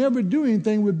doesn't never do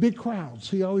anything with big crowds.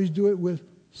 He always do it with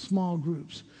small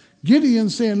groups. Gideon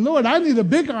saying, Lord, I need a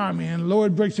big army. And the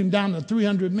Lord breaks him down to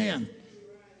 300 men.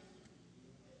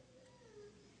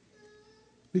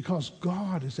 Because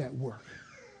God is at work.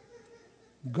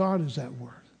 God is at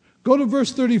work. Go to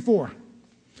verse 34.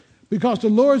 Because the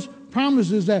Lord's promise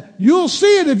is that you'll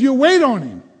see it if you wait on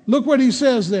him. Look what he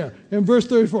says there in verse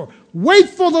 34. Wait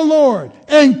for the Lord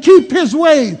and keep his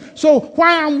ways. So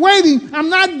while I'm waiting, I'm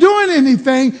not doing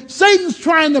anything. Satan's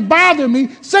trying to bother me.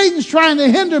 Satan's trying to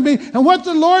hinder me. And what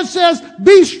the Lord says,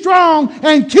 be strong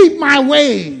and keep my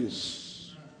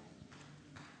ways.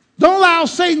 Don't allow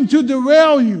Satan to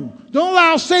derail you. Don't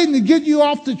allow Satan to get you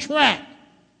off the track.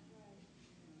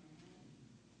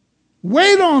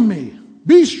 Wait on me.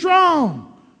 Be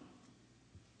strong.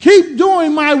 Keep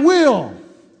doing my will.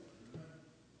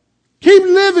 Keep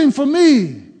living for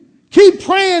me. Keep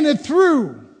praying it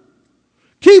through.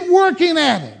 Keep working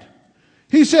at it.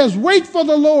 He says, wait for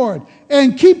the Lord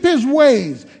and keep his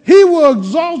ways. He will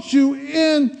exalt you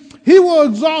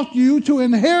to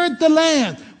inherit the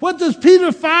land. What does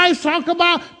Peter 5 talk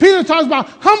about? Peter talks about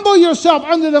humble yourself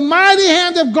under the mighty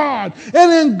hand of God.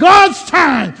 And in God's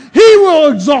time, he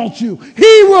will exalt you.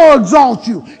 He will exalt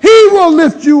you. He will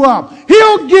lift you up.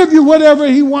 He'll give you whatever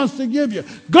he wants to give you.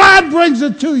 God brings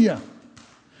it to you.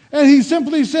 And he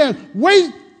simply said,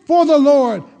 wait for the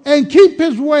Lord and keep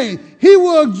his way. He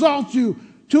will exalt you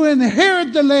to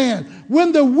inherit the land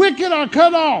when the wicked are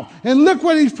cut off. And look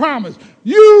what he's promised.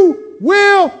 You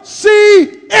will see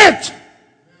it.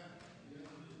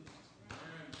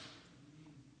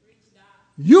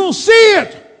 You'll see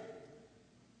it.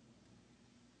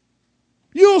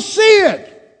 You'll see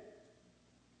it.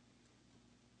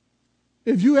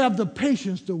 If you have the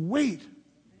patience to wait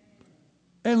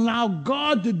and allow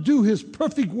God to do his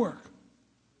perfect work.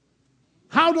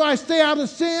 How do I stay out of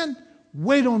sin?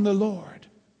 Wait on the Lord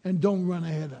and don't run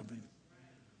ahead of him.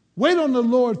 Wait on the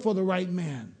Lord for the right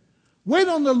man. Wait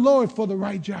on the Lord for the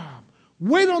right job.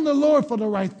 Wait on the Lord for the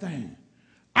right thing.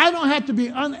 I don't have to be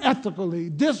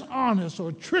unethically dishonest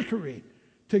or trickery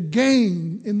to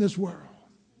gain in this world.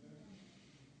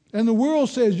 And the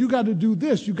world says you got to do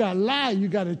this, you got to lie, you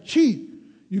got to cheat.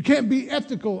 You can't be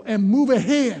ethical and move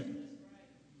ahead.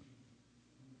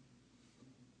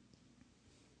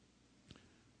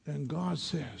 And God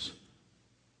says,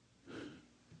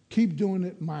 keep doing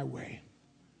it my way.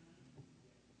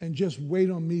 And just wait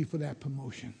on me for that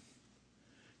promotion.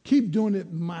 Keep doing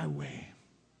it my way.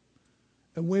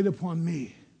 And wait upon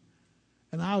me.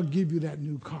 And I'll give you that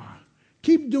new car.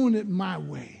 Keep doing it my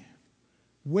way.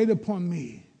 Wait upon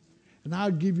me. And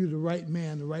I'll give you the right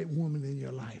man, the right woman in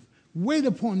your life. Wait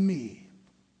upon me.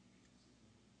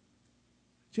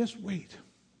 Just wait.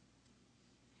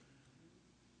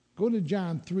 Go to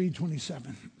John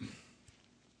 3:27.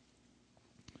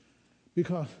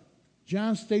 Because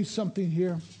John states something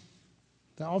here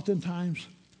that oftentimes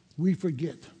we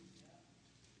forget.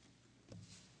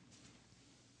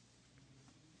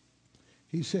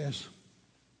 He says,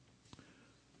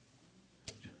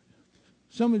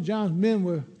 some of John's men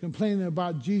were complaining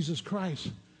about Jesus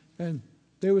Christ. And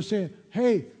they were saying,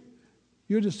 hey,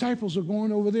 your disciples are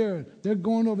going over there. They're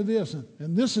going over this.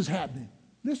 And this is happening.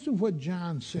 Listen to what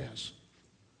John says.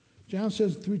 John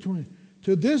says 3:20.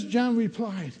 To this John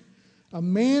replied, a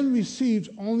man receives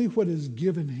only what is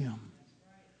given him.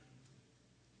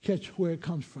 Catch where it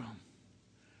comes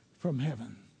from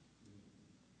heaven.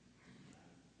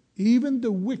 Even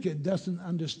the wicked doesn't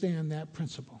understand that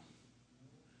principle.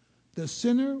 The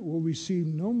sinner will receive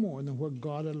no more than what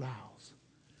God allows.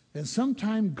 And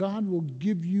sometimes God will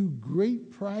give you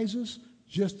great prizes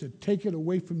just to take it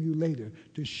away from you later,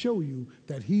 to show you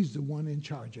that he's the one in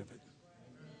charge of it.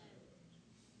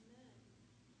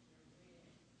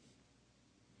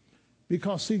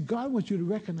 Because, see, God wants you to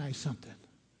recognize something.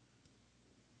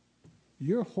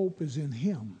 Your hope is in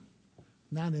him,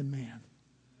 not in man.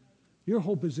 Your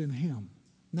hope is in him,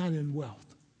 not in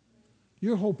wealth.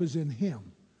 Your hope is in him,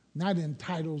 not in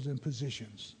titles and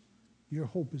positions. Your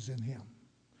hope is in him.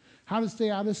 How to stay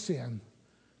out of sin.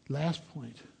 Last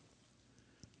point.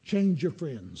 Change your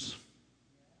friends.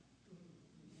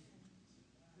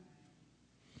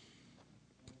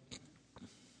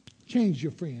 Change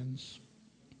your friends.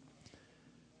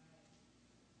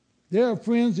 There are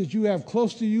friends that you have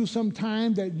close to you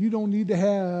sometimes that you don't need to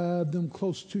have them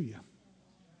close to you.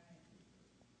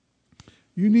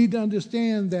 You need to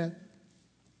understand that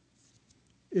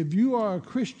if you are a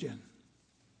Christian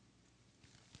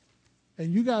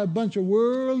and you got a bunch of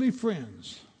worldly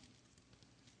friends,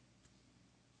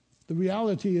 the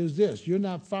reality is this: you're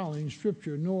not following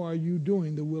Scripture, nor are you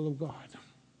doing the will of God.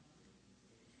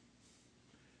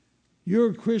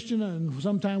 You're a Christian, and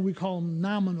sometimes we call them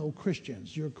nominal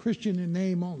Christians. You're a Christian in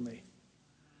name only,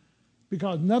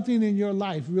 because nothing in your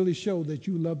life really shows that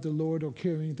you love the Lord or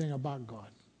care anything about God.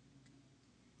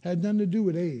 It has nothing to do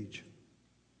with age.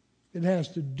 It has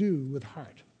to do with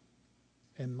heart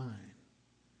and mind.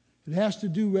 It has to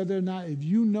do whether or not, if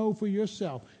you know for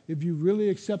yourself, if you really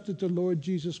accepted the Lord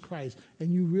Jesus Christ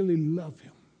and you really love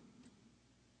him,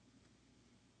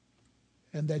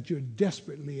 and that you're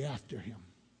desperately after him.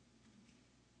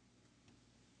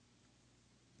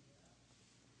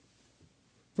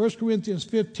 1 Corinthians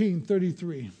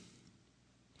 15:33.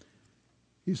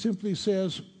 He simply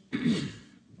says,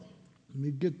 let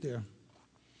me get there.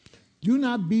 Do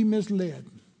not be misled.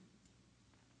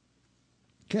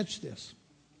 Catch this.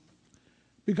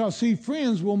 Because, see,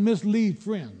 friends will mislead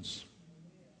friends.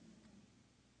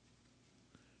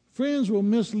 Friends will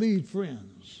mislead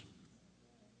friends.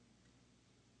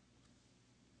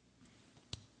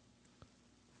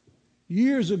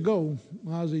 Years ago,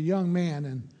 when I was a young man,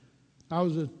 and I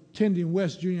was attending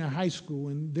West Junior High School,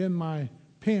 and then my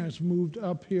parents moved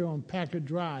up here on Packard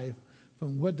Drive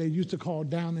from what they used to call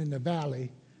down in the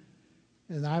valley.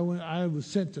 And I was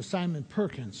sent to Simon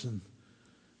Perkins.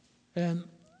 And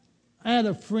I had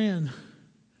a friend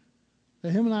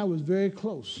that him and I was very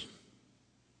close.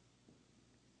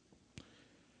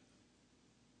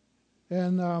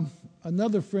 And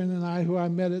another friend and I, who I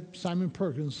met at Simon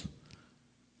Perkins,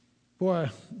 boy,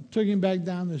 took him back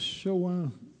down to show one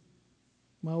of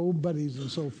my old buddies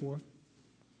and so forth.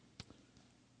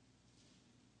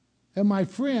 And my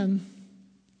friend,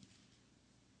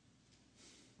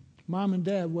 mom and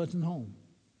dad wasn't home.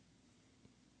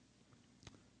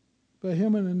 But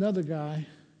him and another guy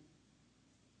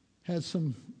had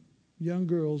some young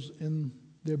girls in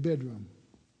their bedroom.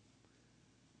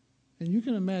 And you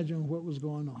can imagine what was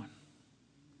going on.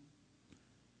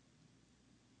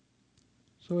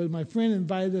 So as my friend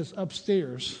invited us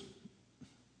upstairs,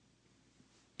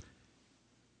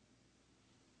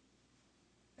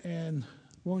 and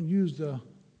won't use the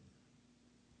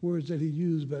words that he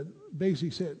used, but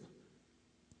basically said,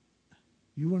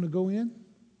 "You want to go in?"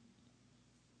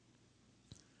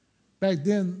 Back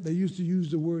then, they used to use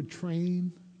the word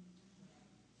train.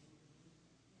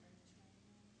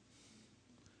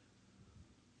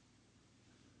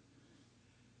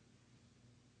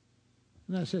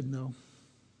 And I said, no.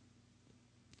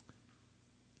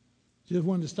 Just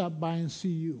wanted to stop by and see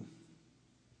you.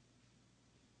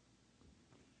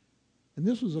 And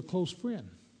this was a close friend.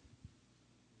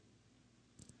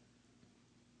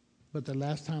 But the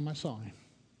last time I saw him,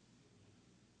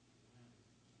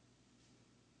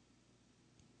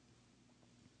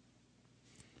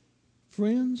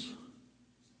 friends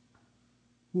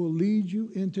will lead you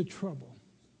into trouble.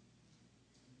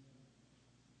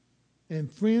 And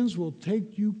friends will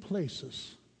take you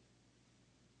places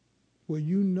where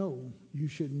you know you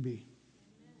shouldn't be.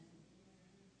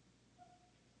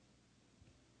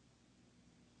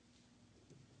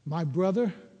 My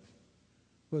brother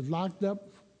was locked up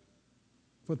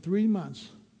for 3 months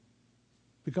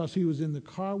because he was in the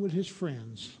car with his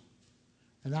friends.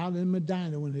 And out in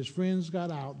Medina, when his friends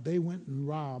got out, they went and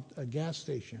robbed a gas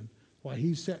station while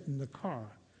he sat in the car.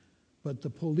 But the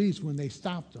police, when they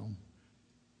stopped them,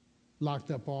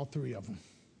 locked up all 3 of them.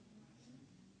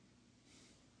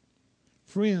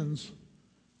 Friends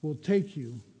will take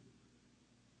you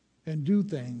and do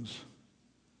things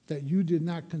that you did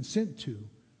not consent to,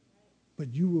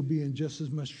 but you will be in just as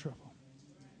much trouble.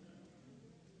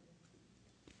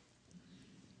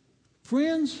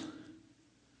 Friends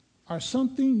are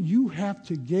something you have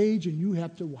to gauge and you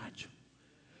have to watch.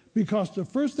 Because the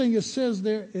first thing it says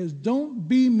there is don't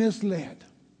be misled.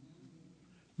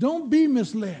 Don't be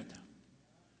misled.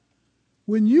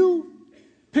 When you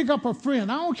pick up a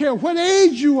friend, I don't care what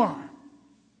age you are,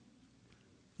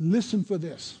 listen for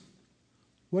this.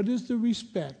 What is the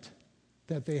respect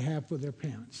that they have for their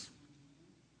parents?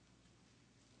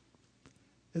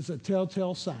 It's a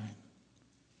telltale sign.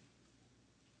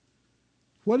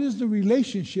 What is the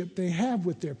relationship they have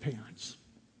with their parents?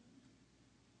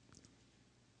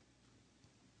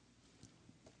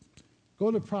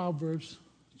 Go to Proverbs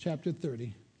chapter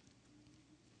 30.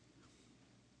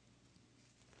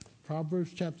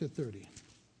 Proverbs chapter 30.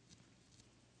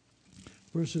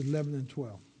 verses 11 and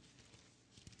 12.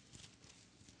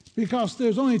 Because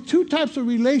there's only two types of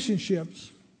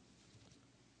relationships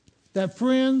that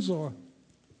friends or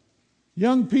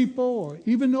young people or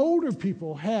even older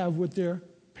people have with their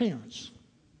parents.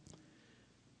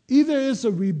 Either it's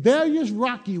a rebellious,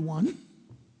 rocky one,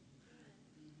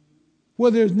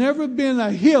 where there's never been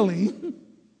a healing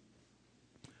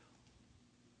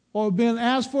or been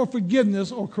asked for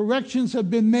forgiveness or corrections have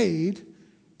been made,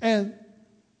 and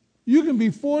you can be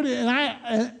 40, and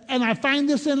I find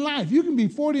this in life. You can be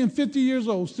 40 and 50 years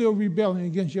old still rebelling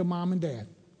against your mom and dad.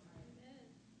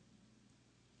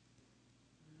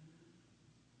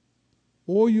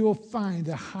 Or you'll find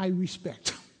a high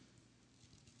respect.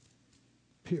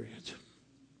 Period.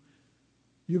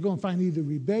 You're going to find either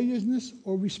rebelliousness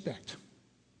or respect.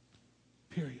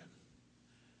 Period.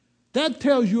 That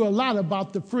tells you a lot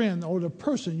about the friend or the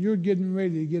person you're getting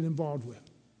ready to get involved with.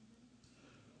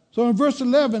 So in verse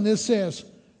 11 it says,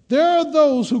 there are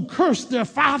those who curse their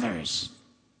fathers.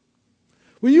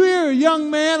 When you hear a young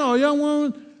man or a young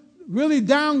woman really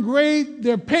downgrade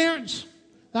their parents,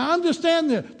 now understand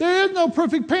that there is no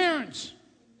perfect parents.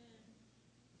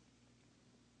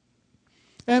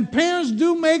 And parents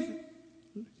do make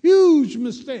huge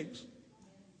mistakes.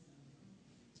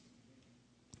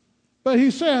 But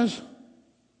he says,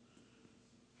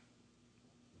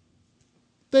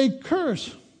 they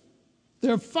curse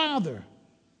their father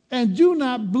and do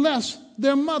not bless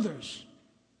their mothers.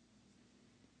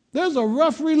 There's a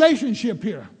rough relationship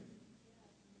here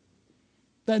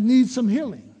that needs some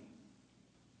healing.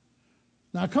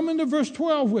 Now come into verse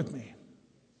 12 with me.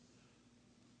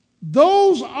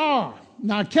 Those are,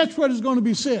 now catch what is going to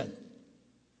be said.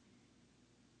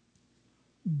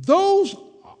 Those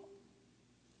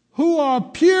who are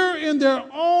pure in their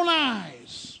own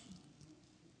eyes.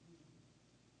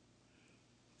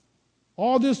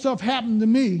 All this stuff happened to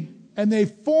me, and they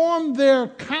form their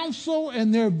counsel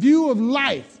and their view of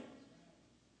life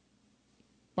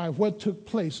by what took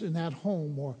place in that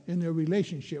home or in their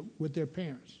relationship with their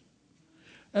parents.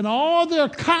 And all their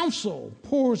counsel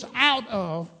pours out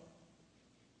of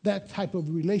that type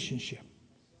of relationship.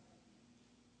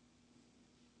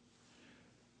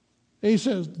 He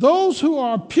says, those who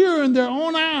are pure in their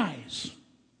own eyes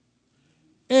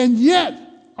and yet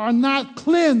are not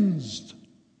cleansed.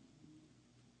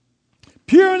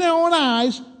 Pure in their own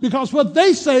eyes because what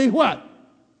they say, what?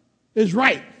 Is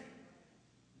right.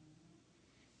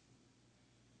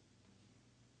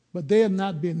 But they have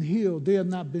not been healed. They have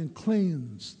not been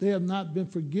cleansed. They have not been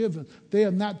forgiven. They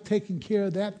have not taken care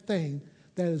of that thing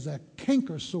that is a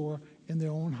canker sore in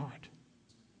their own heart.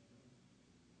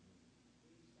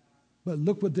 But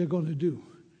look what they're going to do.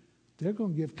 They're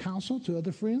going to give counsel to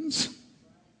other friends.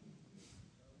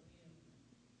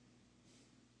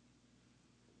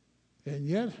 And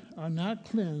yet are not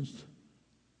cleansed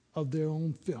of their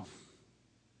own filth.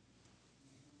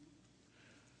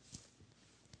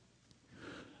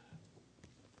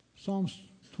 Psalms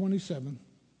 27,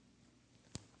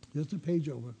 just a page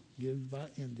over, give about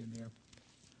end in there.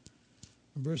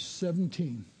 Verse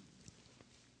 17.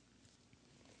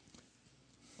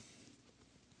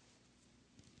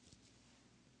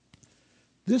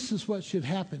 This is what should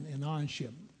happen in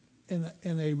ownership, in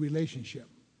a relationship.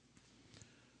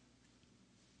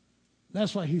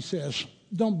 That's why he says,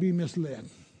 don't be misled.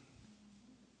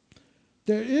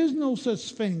 There is no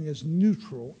such thing as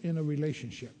neutral in a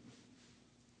relationship.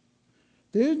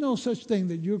 There is no such thing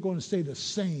that you're going to stay the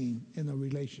same in a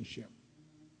relationship.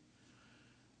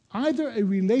 Either a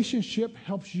relationship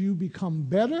helps you become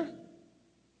better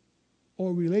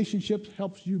or a relationship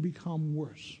helps you become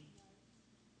worse.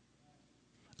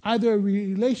 Either a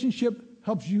relationship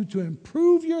helps you to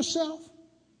improve yourself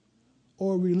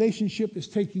or a relationship is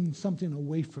taking something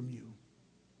away from you.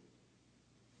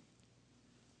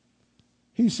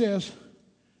 He says,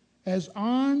 as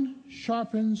iron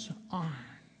sharpens iron.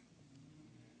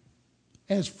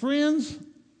 As friends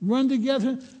run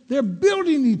together, they're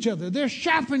building each other. They're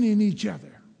sharpening each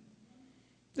other.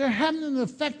 They're having an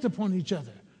effect upon each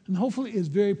other. And hopefully it's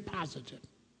very positive.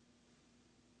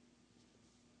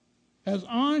 As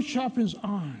iron sharpens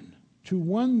iron, to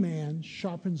one man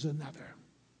sharpens another.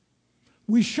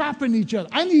 We sharpen each other.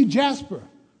 I need Jasper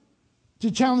to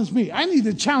challenge me. I need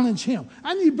to challenge him.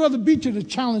 I need Brother Beecher to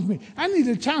challenge me. I need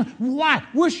to challenge. Why?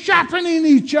 We're sharpening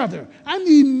each other. I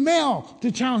need Mel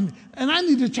to challenge me, and I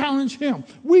need to challenge him.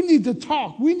 We need to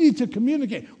talk. We need to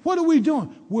communicate. What are we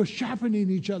doing? We're sharpening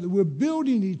each other. We're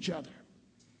building each other.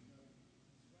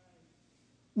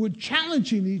 We're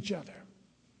challenging each other.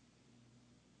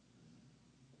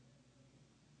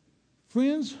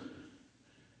 Friends,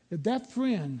 if that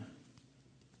friend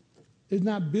is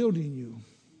not building you,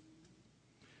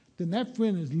 then that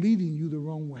friend is leading you the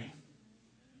wrong way.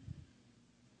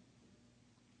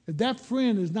 If that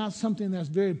friend is not something that's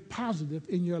very positive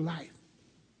in your life,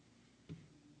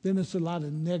 then it's a lot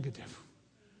of negative.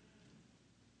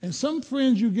 And some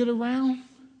friends you get around,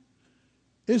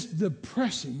 it's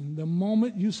depressing the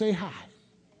moment you say hi.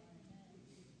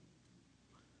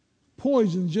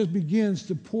 Poison just begins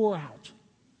to pour out.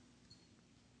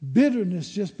 Bitterness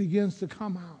just begins to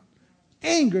come out.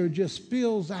 Anger just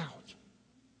spills out.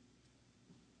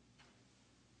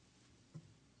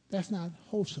 That's not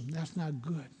wholesome. That's not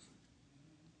good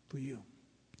for you.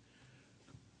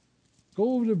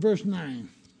 Go over to verse 9.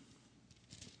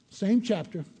 Same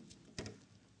chapter,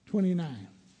 29.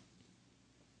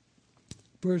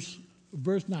 Verse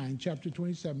 9, chapter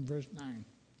 27, verse 9.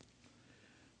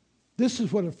 This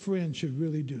is what a friend should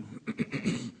really do.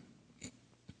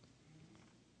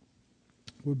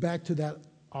 We're back to that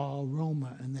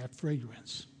aroma and that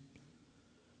fragrance.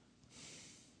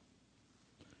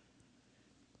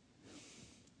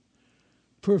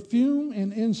 Perfume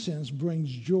and incense brings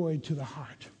joy to the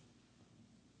heart.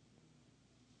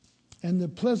 And the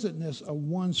pleasantness of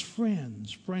one's friend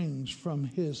springs from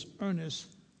his earnest,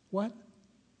 what?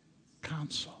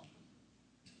 Counsel.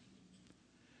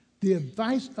 The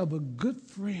advice of a good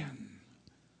friend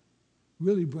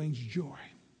really brings joy.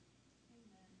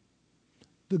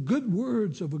 The good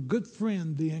words of a good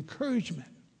friend, the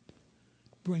encouragement,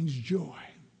 brings joy.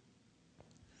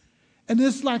 And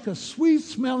it's like a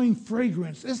sweet-smelling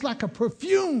fragrance. It's like a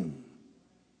perfume.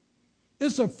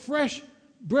 It's a fresh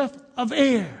breath of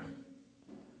air.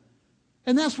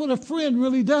 And that's what a friend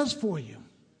really does for you.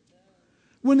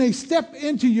 When they step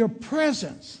into your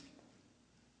presence,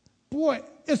 boy,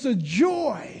 it's a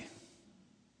joy.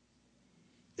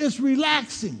 It's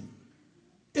relaxing.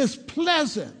 It's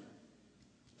pleasant.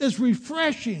 It's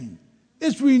refreshing.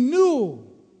 It's renewal.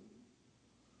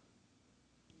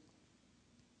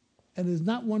 And it's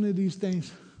not one of these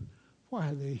things, why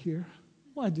are they here?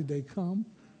 Why did they come?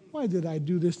 Why did I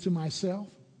do this to myself?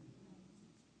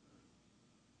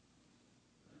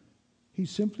 He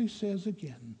simply says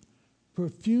again,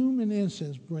 perfume and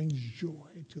incense brings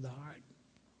joy to the heart.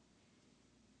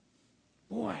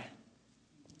 Boy,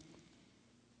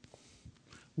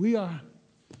 we are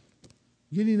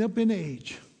getting up in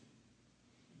age.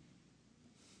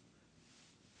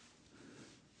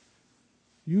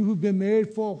 You who've been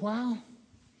married for a while,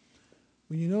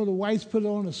 when you know the wife's put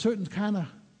on a certain kind of,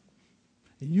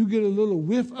 and you get a little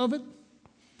whiff of it,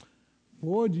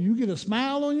 boy, do you get a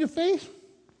smile on your face?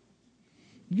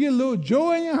 You get a little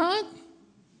joy in your heart?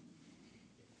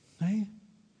 Hey,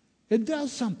 it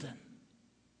does something.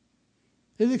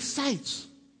 It excites.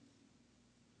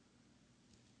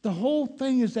 The whole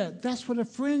thing is that's what a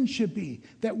friend should be.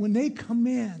 That when they come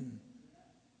in,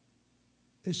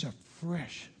 it's a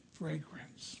fresh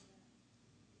fragrance.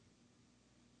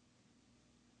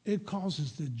 It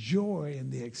causes the joy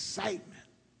and the excitement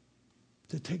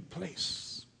to take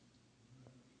place.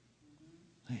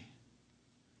 Hey.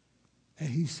 And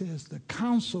he says the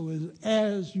counsel is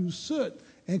as you sit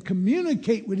and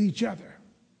communicate with each other.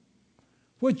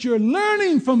 What you're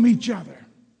learning from each other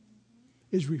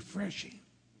is refreshing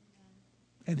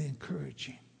and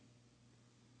encouraging.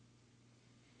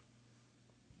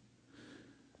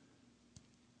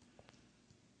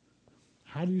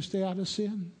 How do you stay out of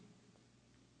sin?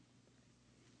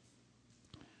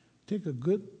 Take a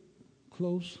good,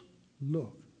 close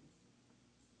look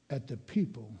at the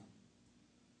people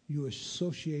you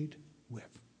associate with.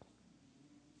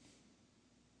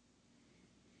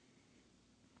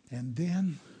 And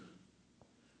then,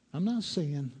 I'm not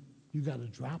saying you got to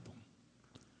drop them,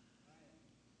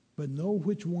 but know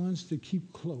which ones to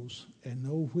keep close and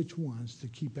know which ones to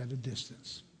keep at a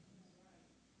distance.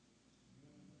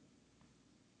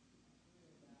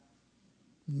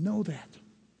 Know that.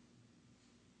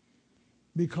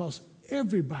 Because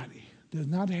everybody does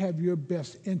not have your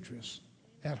best interests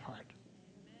at heart.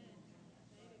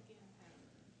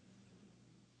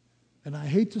 And I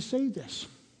hate to say this.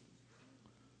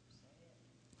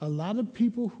 A lot of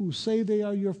people who say they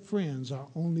are your friends are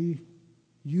only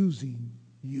using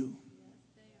you.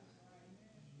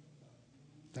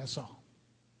 That's all.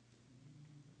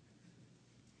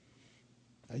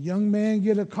 A young man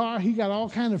get a car, he got all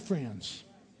kind of friends.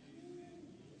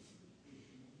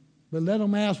 But let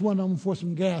him ask one of them for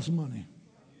some gas money.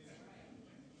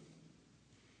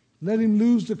 Let him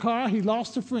lose the car, he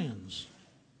lost the friends.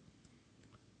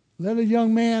 Let a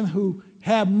young man who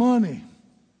had money,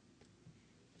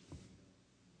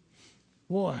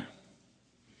 boy,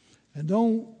 and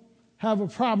don't have a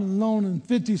problem loaning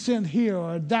 50 cents here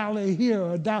or $1 here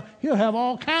or $1. He'll have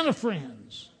all kind of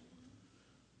friends.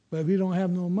 But if he don't have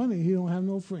no money, he don't have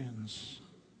no friends.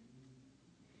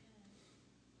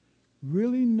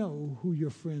 Really know who your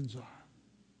friends are,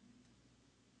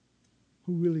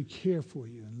 who really care for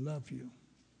you and love you,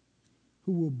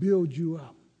 who will build you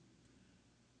up.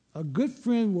 A good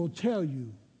friend will tell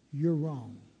you you're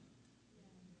wrong.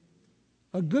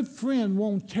 A good friend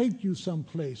won't take you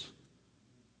someplace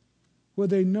where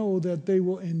they know that they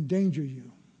will endanger you.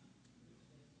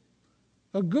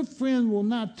 A good friend will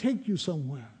not take you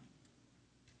somewhere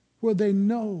where they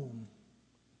know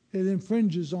it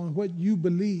infringes on what you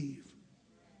believe.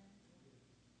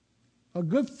 A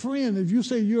good friend, if you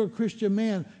say you're a Christian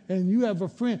man and you have a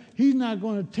friend, he's not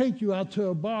going to take you out to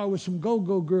a bar with some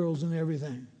go-go girls and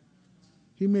everything.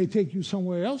 He may take you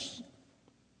somewhere else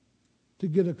to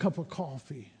get a cup of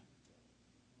coffee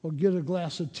or get a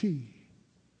glass of tea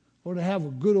or to have a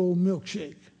good old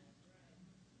milkshake,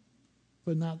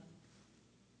 but not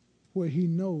where he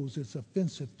knows it's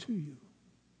offensive to you.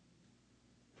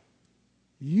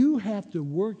 You have to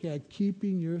work at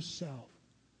keeping yourself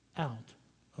out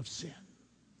of sin.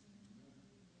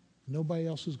 Nobody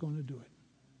else is going to do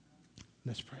it.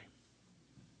 Let's pray.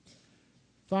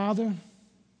 Father,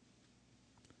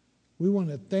 we want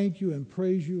to thank you and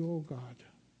praise you, oh God,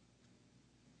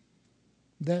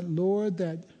 that, Lord,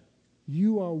 that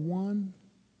you are one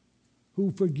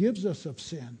who forgives us of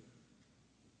sin.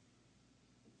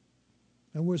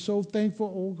 And we're so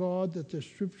thankful, oh God, that the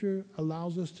Scripture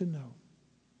allows us to know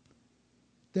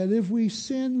that if we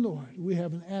sin, Lord, we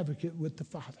have an advocate with the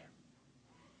Father.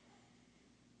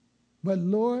 But,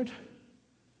 Lord,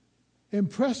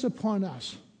 impress upon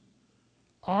us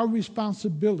our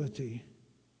responsibility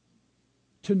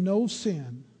to know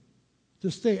sin,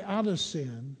 to stay out of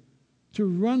sin, to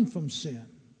run from sin,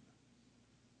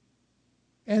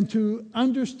 and to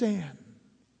understand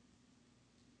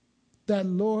that,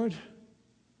 Lord,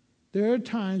 there are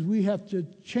times we have to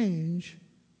change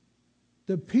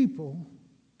the people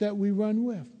that we run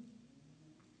with.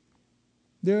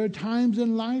 There are times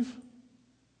in life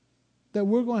that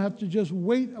we're going to have to just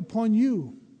wait upon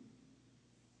you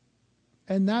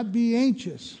and not be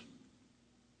anxious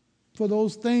for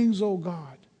those things, oh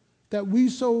God, that we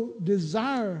so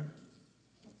desire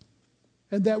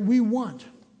and that we want.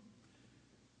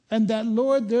 And that,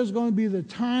 Lord, there's going to be the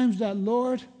times that,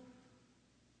 Lord,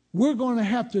 we're going to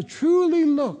have to truly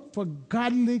look for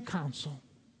godly counsel.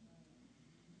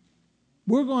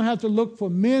 We're going to have to look for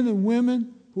men and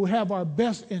women who have our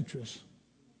best interests.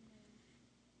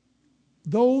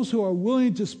 Those who are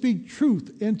willing to speak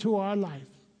truth into our life.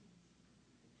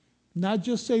 Not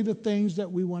just say the things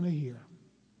that we want to hear.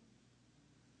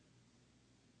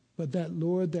 But that,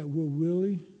 Lord, that we're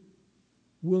really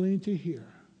willing to hear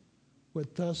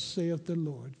what thus saith the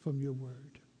Lord from your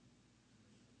word.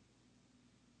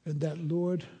 And that,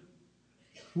 Lord,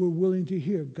 we're willing to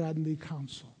hear godly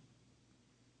counsel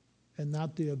and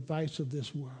not the advice of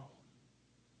this world.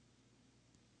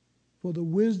 For the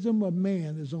wisdom of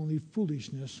man is only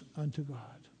foolishness unto God.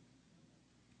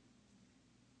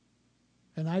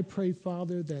 And I pray,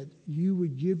 Father, that you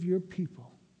would give your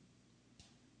people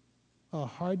a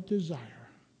heart desire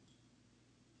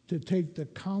to take the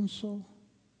counsel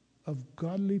of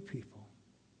godly people,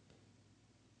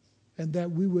 and that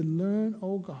we would learn,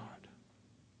 oh God,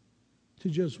 to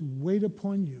just wait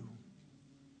upon you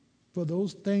for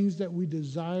those things that we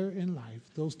desire in life,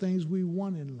 those things we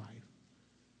want in life.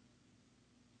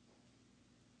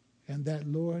 And that,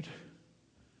 Lord,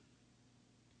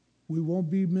 we won't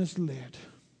be misled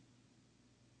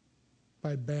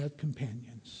by bad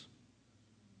companions.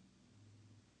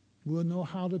 We'll know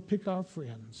how to pick our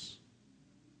friends,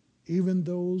 even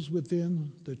those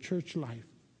within the church life,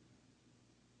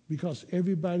 because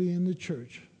everybody in the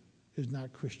church is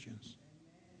not Christians.